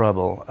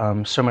trouble,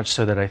 so much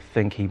so that I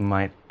think he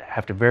might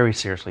have to very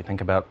seriously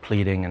think about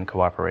pleading and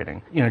cooperating.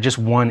 You know, just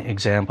one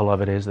example of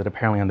it is that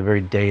apparently on the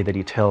very day that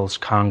he tells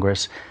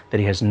Congress that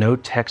he has no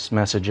text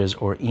messages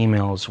or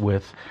emails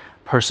with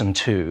person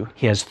 2,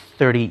 he has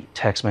 30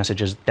 text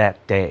messages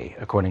that day,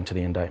 according to the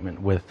indictment,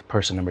 with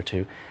person number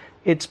 2.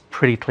 It's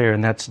pretty clear,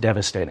 and that's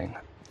devastating.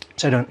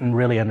 So I don't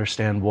really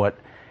understand what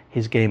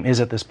his game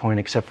is at this point,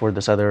 except for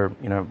this other,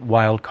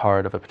 wild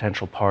card of a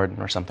potential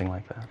pardon or something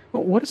like that.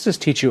 Well, what does this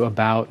teach you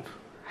about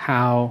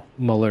how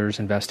Mueller's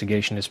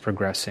investigation is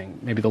progressing,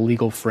 maybe the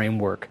legal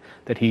framework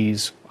that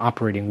he's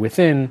operating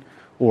within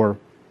or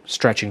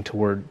stretching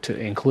toward to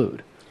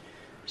include?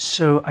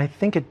 So I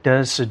think it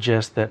does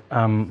suggest that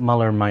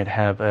Mueller might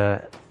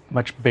have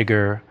much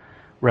bigger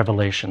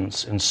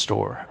revelations in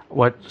store.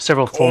 What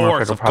several former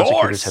federal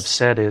prosecutors have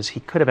said is he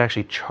could have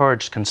actually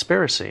charged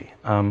conspiracy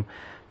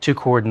to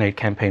coordinate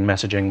campaign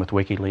messaging with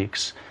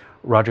WikiLeaks.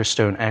 Roger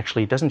Stone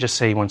actually doesn't just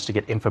say he wants to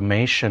get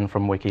information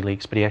from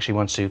WikiLeaks, but he actually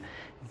wants to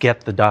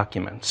get the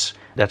documents.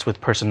 That's with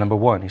person number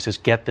 1. He says,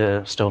 get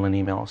the stolen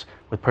emails.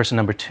 With person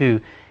number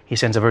 2, he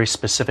sends a very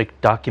specific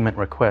document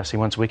request. He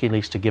wants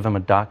WikiLeaks to give him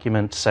a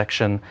document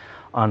section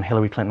on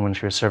Hillary Clinton when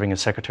she was serving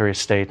as Secretary of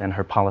State and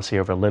her policy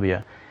over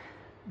Libya.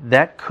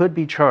 That could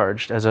be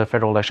charged as a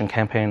federal election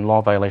campaign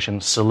law violation,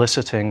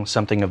 soliciting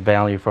something of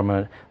value from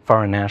a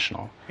foreign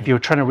national. If you were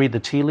trying to read the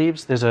tea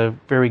leaves, there's a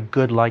very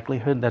good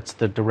likelihood that's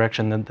the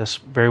direction that this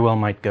very well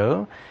might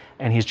go.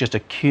 And he's just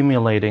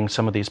accumulating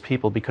some of these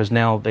people because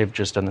now they've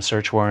just done the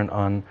search warrant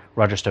on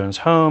Roger Stone's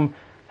home,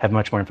 have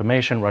much more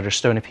information. Roger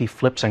Stone, if he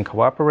flips and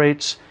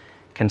cooperates,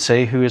 can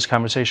say who his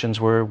conversations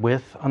were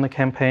with on the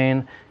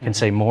campaign, can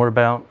say more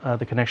about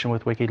the connection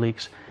with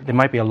WikiLeaks. There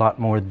might be a lot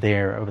more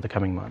there over the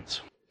coming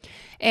months.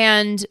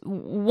 And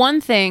one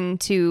thing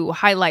to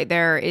highlight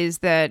there is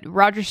that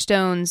Roger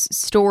Stone's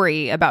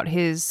story about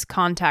his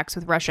contacts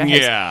with Russia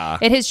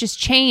has just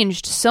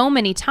changed so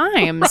many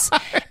times.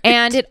 Right.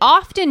 And it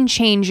often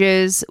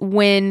changes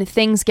when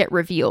things get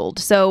revealed.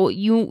 So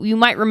you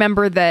might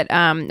remember that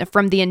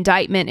from the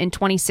indictment in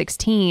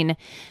 2016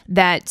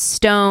 that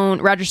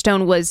Roger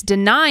Stone was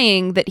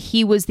denying that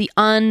he was the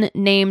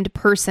unnamed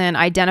person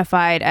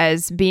identified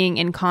as being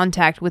in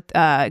contact with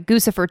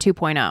Guccifer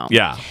 2.0.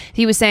 Yeah.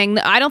 He was saying,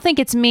 I don't think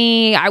it's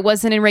me. I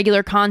wasn't in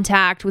regular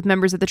contact with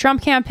members of the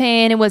Trump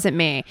campaign. It wasn't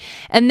me.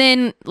 And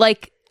then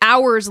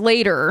hours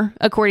later,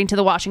 according to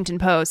the Washington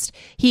Post,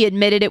 he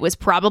admitted it was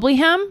probably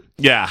him.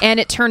 Yeah. And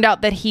it turned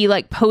out that he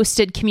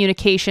posted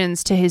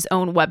communications to his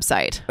own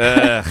website.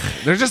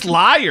 They're just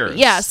liars.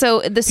 Yeah. So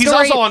the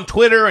story... He's also on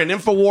Twitter and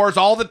InfoWars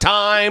all the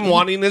time,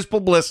 wanting this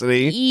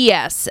publicity.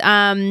 Yes.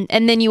 And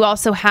then you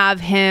also have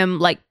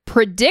him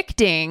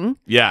predicting.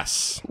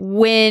 Yes.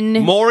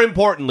 More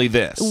importantly,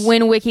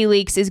 when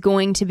WikiLeaks is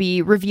going to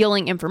be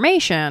revealing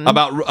information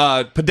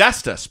about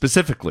Podesta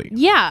specifically.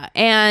 Yeah.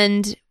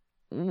 And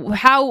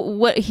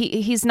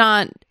he's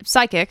not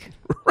psychic.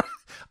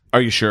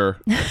 Are you sure?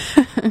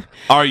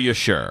 Are you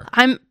sure?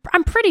 I'm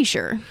pretty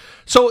sure.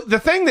 So the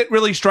thing that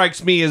really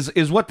strikes me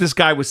is what this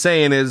guy was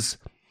saying is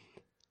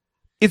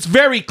it's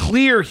very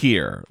clear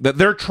here that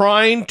they're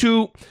trying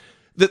to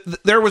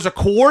that there was a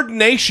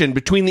coordination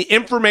between the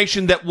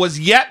information that was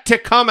yet to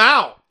come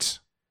out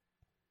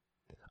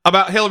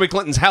about Hillary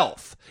Clinton's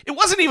health. It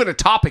wasn't even a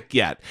topic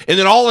yet. And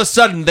then all of a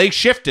sudden they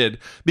shifted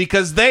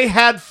because they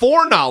had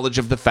foreknowledge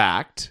of the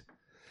fact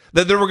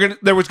that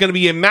there was going to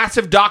be a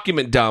massive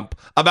document dump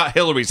about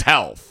Hillary's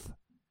health.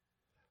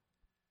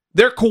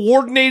 They're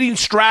coordinating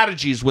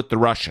strategies with the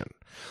Russian.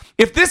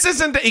 If this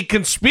isn't a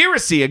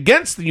conspiracy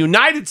against the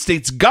United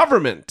States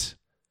government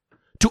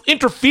to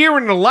interfere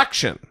in an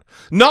election,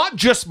 not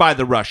just by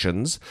the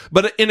Russians,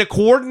 but in a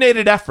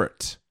coordinated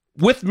effort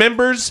with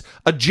members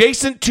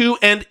adjacent to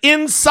and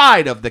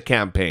inside of the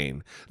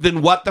campaign,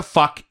 then what the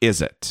fuck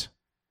is it?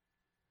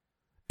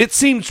 It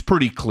seems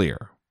pretty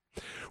clear.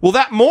 Well,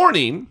 that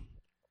morning,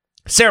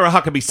 Sarah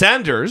Huckabee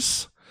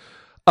Sanders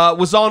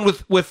was on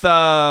with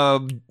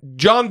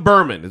John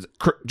Berman. Is it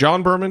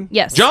John Berman?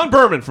 Yes. John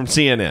Berman from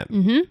CNN.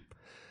 Mm-hmm.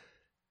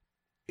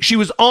 She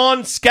was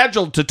on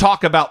scheduled to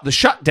talk about the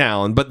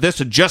shutdown, but this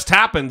had just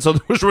happened, so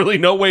there was really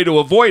no way to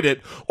avoid it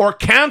or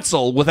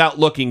cancel without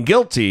looking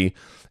guilty.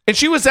 And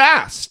she was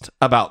asked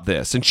about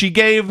this, and she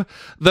gave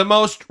the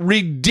most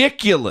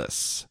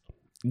ridiculous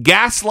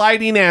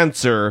gaslighting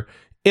answer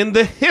in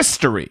the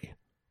history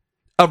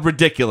of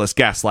ridiculous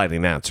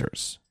gaslighting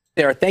answers.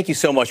 Sarah, thank you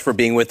so much for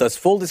being with us.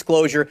 Full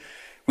disclosure,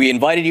 we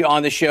invited you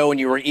on the show, and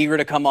you were eager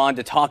to come on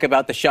to talk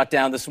about the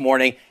shutdown this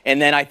morning.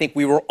 And then I think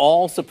we were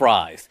all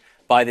surprised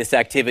by this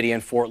activity in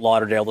Fort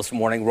Lauderdale this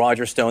morning.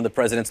 Roger Stone, the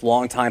president's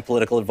longtime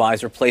political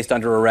advisor, placed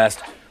under arrest.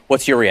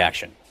 What's your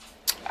reaction?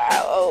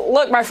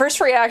 Look, my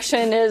first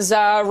reaction is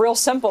real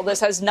simple. This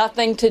has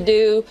nothing to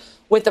do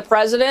with the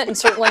president and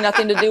certainly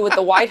nothing to do with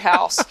the White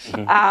House.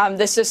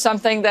 This is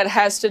something that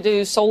has to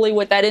do solely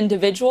with that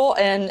individual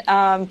and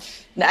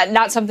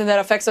not something that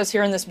affects us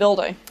here in this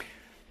building.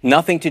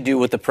 Nothing to do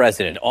with the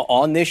president.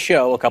 On this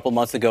show a couple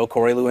months ago,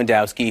 Corey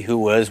Lewandowski, who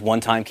was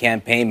one-time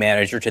campaign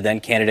manager to then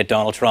candidate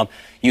Donald Trump,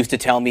 used to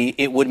tell me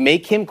it would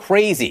make him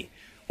crazy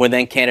when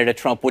then candidate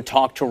Trump would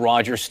talk to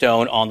Roger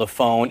Stone on the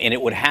phone, and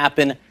it would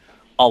happen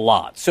a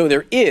lot. So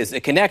there is a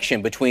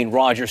connection between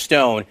Roger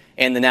Stone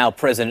and the now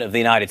president of the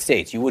United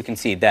States. You would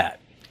concede that.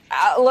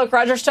 Look,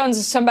 Roger Stone's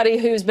is somebody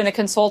who's been a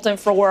consultant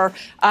for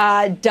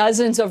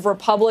dozens of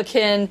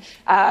Republican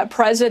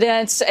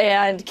presidents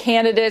and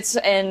candidates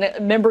and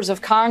members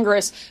of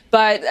Congress.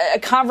 But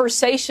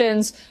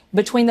conversations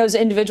between those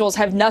individuals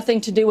have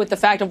nothing to do with the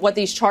fact of what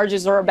these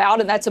charges are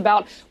about, and that's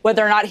about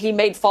whether or not he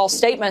made false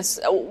statements.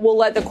 We'll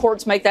let the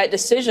courts make that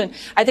decision.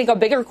 I think a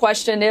bigger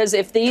question is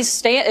if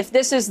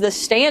this is the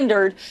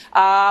standard,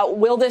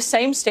 will this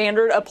same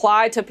standard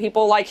apply to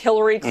people like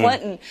Hillary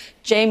Clinton,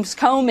 James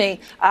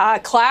Comey,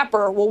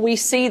 Clapper? Will we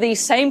see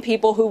these same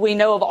people who we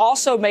know have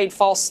also made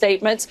false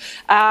statements?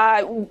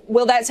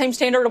 Will that same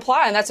standard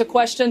apply? And that's a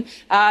question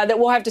that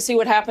we'll have to see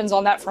what happens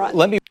on that front.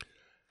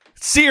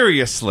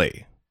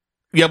 Seriously.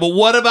 Yeah, but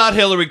what about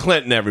Hillary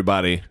Clinton,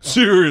 everybody?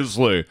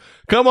 Seriously.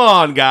 Come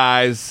on,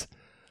 guys.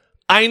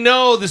 I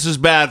know this is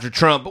bad for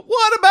Trump, but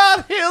what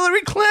about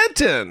Hillary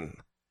Clinton?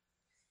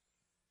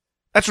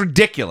 That's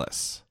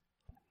ridiculous.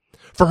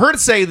 For her to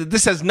say that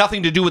this has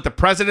nothing to do with the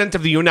president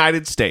of the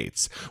United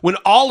States, when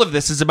all of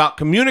this is about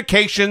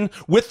communication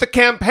with the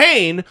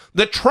campaign,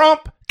 the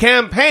Trump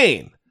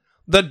campaign,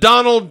 the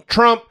Donald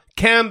Trump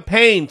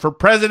campaign for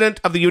president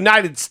of the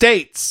United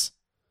States.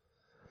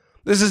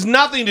 This has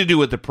nothing to do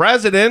with the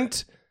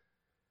president.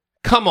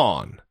 Come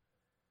on.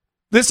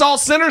 This all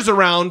centers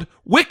around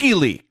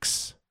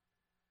WikiLeaks.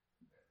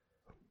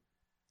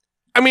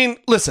 I mean,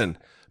 listen,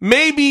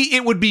 maybe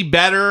it would be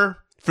better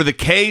for the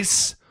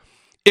case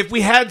if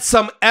we had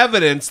some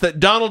evidence that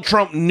Donald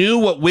Trump knew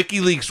what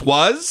WikiLeaks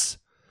was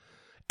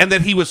and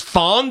that he was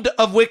fond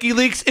of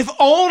WikiLeaks. If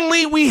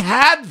only we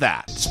had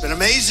that. It's been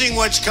amazing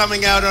what's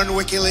coming out on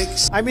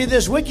WikiLeaks. I mean,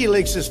 this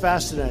WikiLeaks is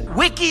fascinating.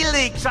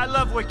 WikiLeaks, I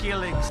love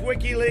WikiLeaks.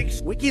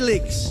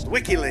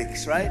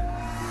 WikiLeaks, right?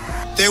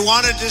 They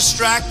want to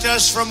distract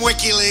us from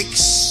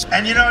WikiLeaks.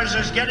 And you know, as I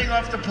was getting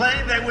off the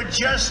plane, they were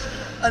just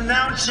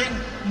announcing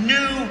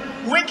new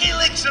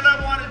WikiLeaks, and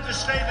I wanted to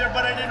stay there,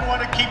 but I didn't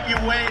want to keep you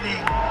waiting.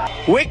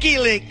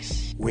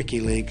 WikiLeaks.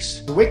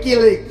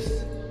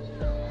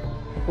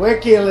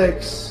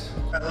 WikiLeaks.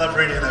 I love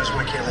reading those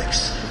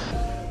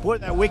WikiLeaks. Boy,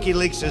 that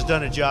WikiLeaks has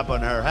done a job on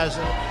her,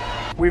 hasn't it?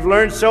 We've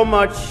learned so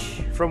much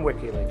from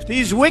WikiLeaks.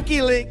 These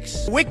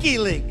WikiLeaks,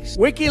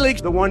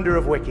 the wonder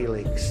of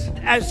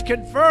WikiLeaks. As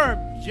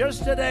confirmed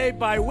just today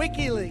by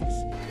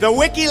WikiLeaks. The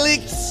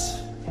WikiLeaks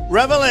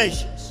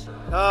revelations.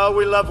 Oh,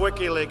 we love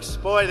WikiLeaks.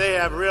 Boy, they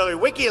have really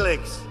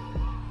WikiLeaks.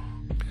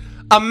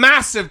 A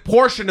massive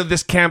portion of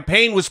this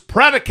campaign was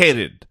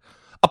predicated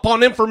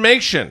upon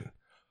information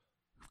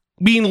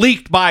being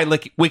leaked by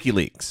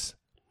WikiLeaks.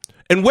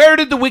 And where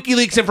did the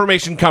WikiLeaks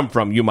information come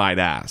from, you might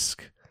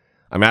ask?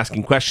 I'm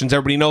asking questions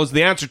everybody knows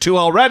the answer to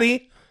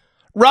already.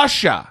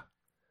 Russia.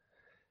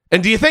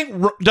 And do you think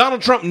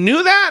Donald Trump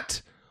knew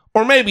that?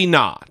 Or maybe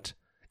not?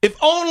 If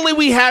only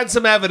we had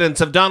some evidence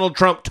of Donald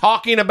Trump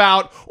talking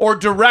about or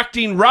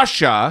directing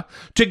Russia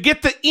to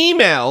get the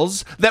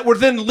emails that were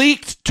then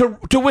leaked to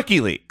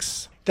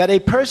WikiLeaks. That a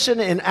person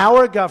in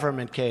our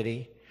government,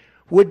 Katie,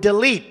 would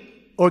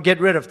delete or get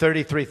rid of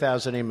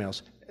 33,000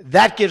 emails.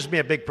 That gives me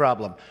a big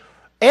problem.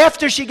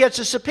 After she gets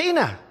a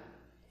subpoena,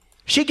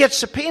 she gets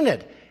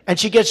subpoenaed, and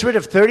she gets rid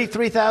of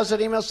 33,000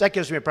 emails. That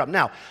gives me a problem.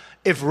 Now,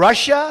 if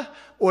Russia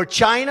or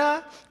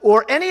China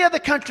or any other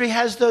country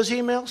has those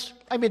emails,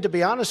 I mean, to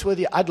be honest with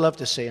you, I'd love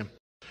to see them.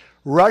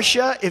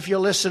 Russia, if you're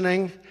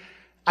listening,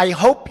 I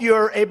hope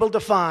you're able to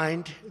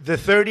find the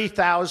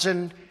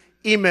 30,000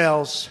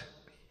 emails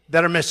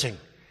that are missing.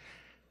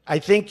 I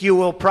think you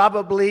will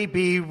probably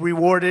be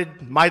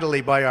rewarded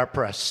mightily by our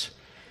press.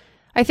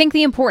 I think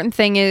the important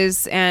thing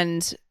is,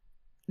 and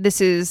this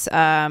is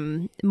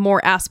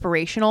more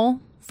aspirational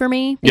for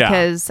me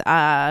because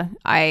I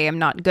am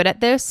not good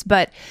at this,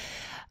 but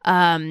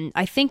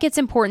I think it's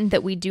important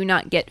that we do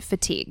not get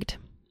fatigued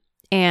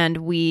and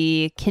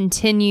we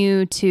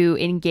continue to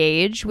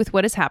engage with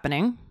what is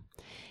happening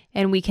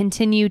and we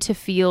continue to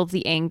feel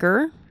the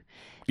anger.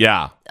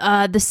 Yeah.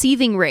 The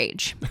seething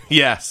rage.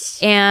 Yes.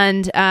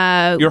 And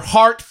your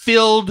heart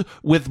filled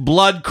with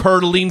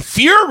blood-curdling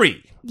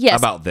fury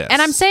about this.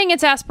 And I'm saying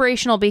it's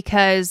aspirational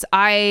because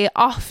I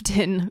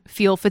often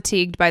feel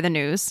fatigued by the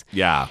news.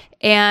 Yeah.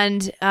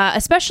 And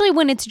especially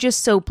when it's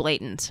just so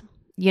blatant.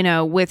 You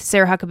know, with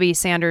Sarah Huckabee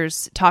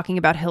Sanders talking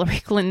about Hillary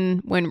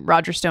Clinton when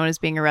Roger Stone is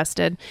being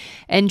arrested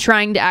and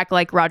trying to act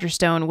like Roger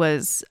Stone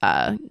was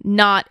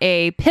not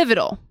a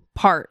pivotal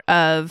part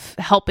of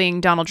helping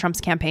Donald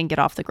Trump's campaign get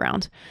off the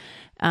ground.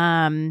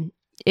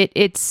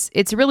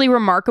 It's really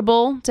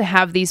remarkable to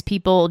have these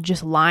people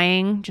just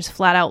lying, just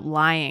flat out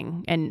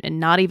lying and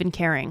not even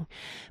caring.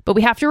 But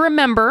we have to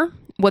remember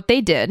what they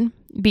did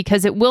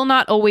because it will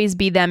not always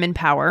be them in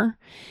power.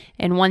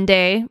 And one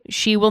day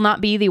she will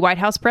not be the White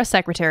House press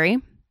secretary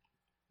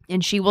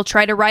and she will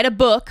try to write a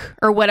book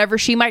or whatever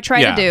she might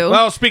try to do.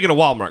 Well, speaking of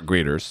Walmart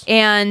greeters.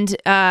 And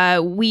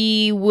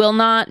we will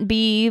not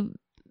be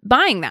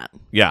buying that.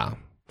 Yeah.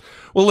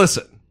 Well,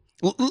 listen,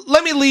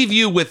 let me leave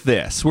you with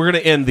this. We're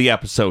going to end the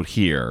episode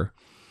here.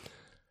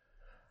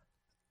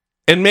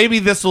 And maybe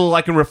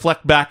I can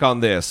reflect back on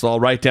this. I'll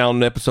write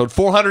down episode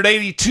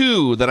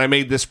 482 that I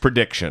made this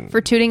prediction.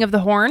 For tooting of the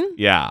horn?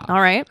 Yeah.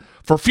 All right.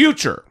 For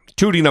future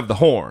tooting of the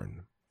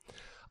horn.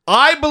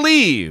 I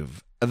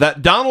believe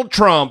that Donald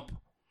Trump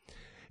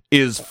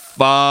is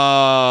fucked.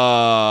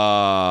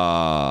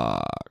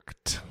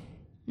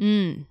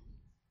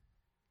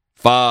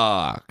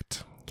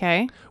 Fucked.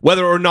 Okay.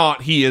 Whether or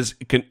not he is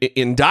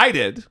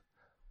indicted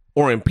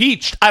or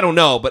impeached, I don't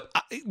know, but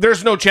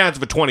there's no chance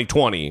of a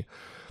 2020.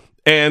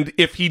 And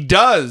if he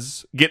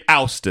does get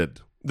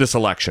ousted this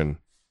election,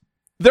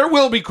 there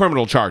will be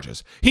criminal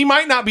charges. He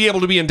might not be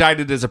able to be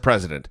indicted as a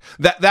president.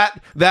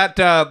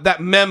 That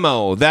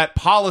memo, that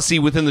policy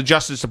within the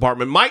Justice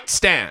Department might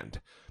stand.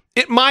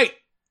 It might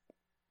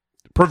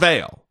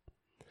prevail.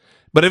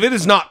 But if it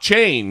is not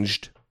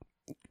changed,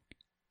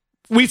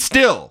 we're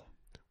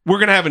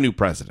going to have a new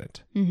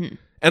president. Mm-hmm.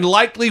 And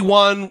likely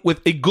one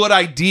with a good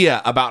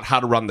idea about how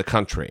to run the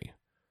country.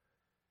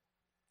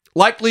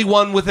 Likely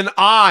one with an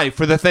eye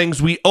for the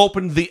things we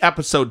opened the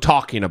episode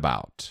talking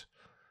about.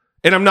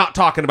 And I'm not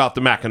talking about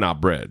the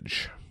Mackinac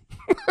Bridge.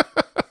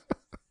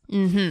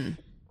 Mm-hmm.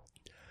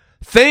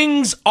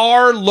 Things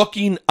are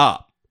looking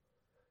up.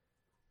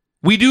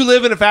 We do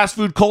live in a fast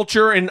food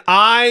culture, and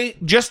I,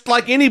 just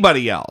like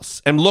anybody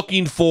else, am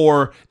looking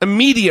for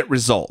immediate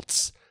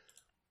results.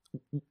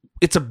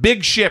 It's a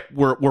big ship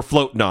we're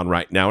floating on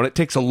right now, and it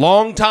takes a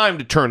long time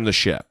to turn the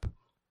ship.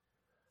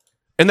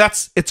 And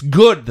it's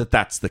good that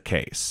that's the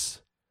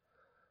case.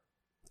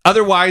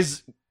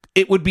 Otherwise,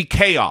 it would be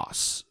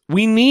chaos.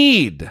 We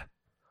need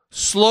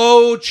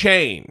slow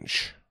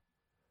change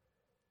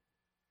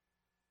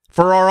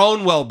for our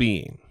own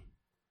well-being.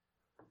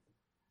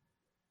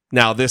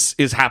 Now, this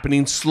is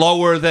happening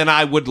slower than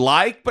I would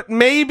like, but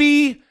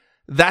maybe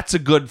that's a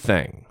good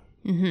thing.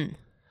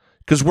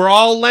 Because we're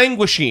all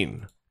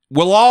languishing.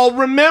 We'll all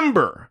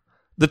remember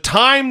the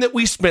time that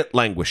we spent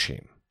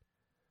languishing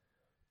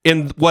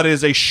in what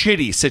is a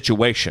shitty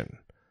situation.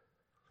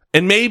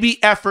 And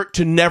maybe effort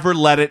to never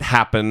let it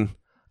happen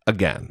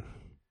again.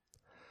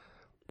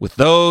 With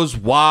those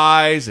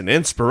wise and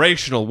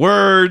inspirational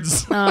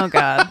words. Oh,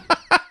 God.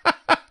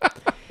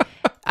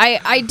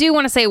 I do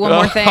want to say one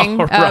more thing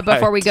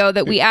before we go,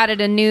 that we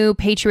added a new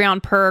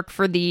Patreon perk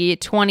for the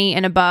 20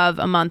 and above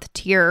a month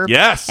tier.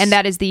 Yes. And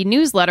that is the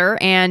newsletter.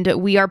 And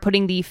we are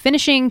putting the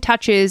finishing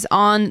touches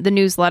on the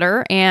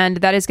newsletter. And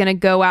that is going to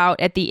go out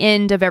at the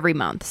end of every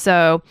month.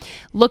 So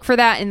look for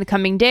that in the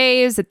coming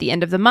days at the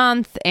end of the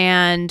month.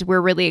 And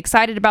we're really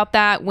excited about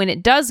that. When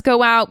it does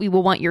go out, we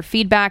will want your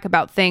feedback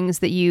about things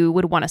that you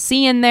would want to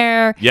see in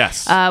there.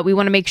 Yes. We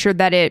want to make sure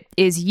that it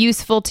is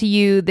useful to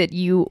you, that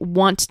you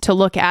want to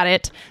look at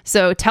it.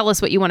 So tell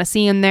us what you want to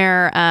see in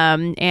there,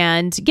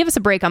 and give us a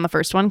break on the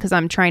first one, because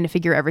I'm trying to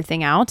figure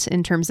everything out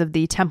in terms of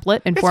the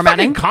template and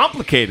formatting. It's fucking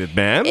complicated,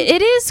 man.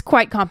 It is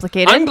quite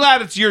complicated. I'm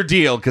glad it's your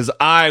deal, because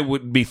I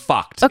would be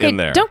fucked in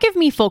there. Don't give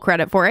me full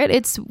credit for it.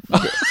 It's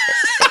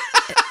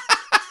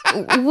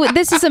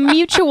this is a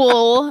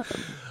mutual.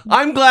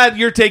 I'm glad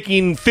you're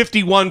taking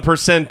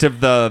 51%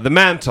 of the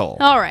mantle.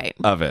 All right.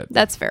 Of it.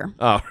 That's fair.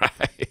 All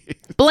right.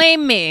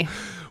 Blame me.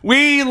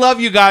 We love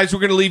you guys.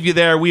 We're going to leave you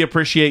there. We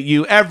appreciate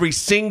you. Every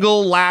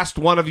single last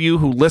one of you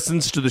who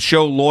listens to the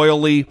show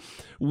loyally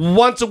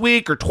once a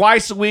week or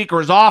twice a week or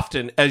as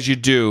often as you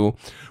do.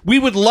 We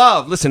would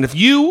love, listen, if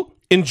you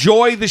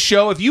enjoy the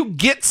show, if you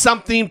get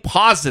something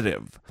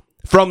positive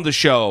from the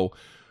show,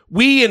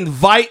 we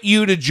invite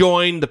you to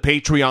join the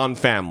Patreon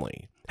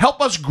family.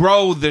 Help us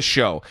grow this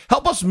show.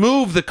 Help us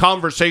move the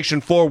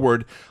conversation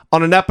forward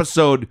on an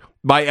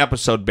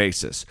episode-by-episode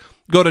basis.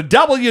 Go to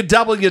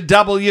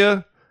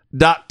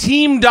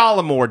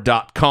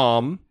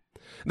www.teamdollamore.com.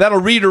 That'll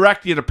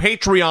redirect you to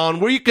Patreon,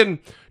 where you can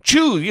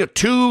choose $2,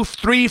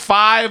 $3,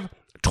 $5,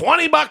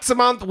 $20 a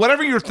month,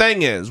 whatever your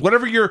thing is,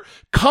 whatever you're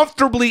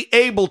comfortably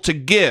able to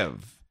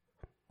give.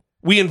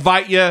 We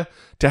invite you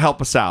to help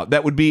us out.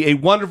 That would be a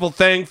wonderful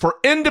thing for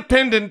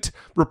independent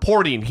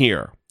reporting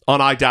here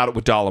on I Doubt It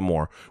with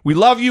Dollamore. We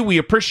love you, we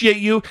appreciate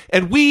you,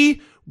 and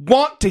we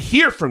want to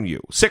hear from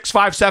you.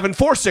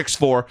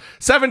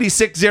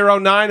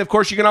 657-464-7609. Of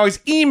course, you can always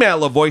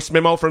email a voice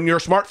memo from your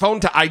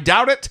smartphone to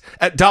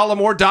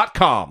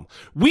idoubtit@dollamore.com.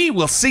 We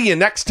will see you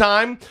next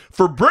time.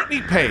 For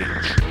Brittany Page,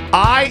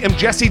 I am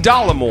Jesse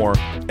Dollamore,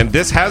 and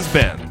this has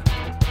been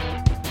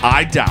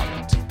I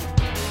Doubt It.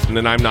 And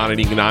then I'm not an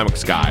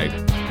economics guide,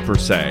 per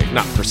se.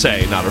 Not per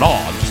se, not at all.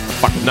 I'm just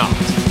fucking not.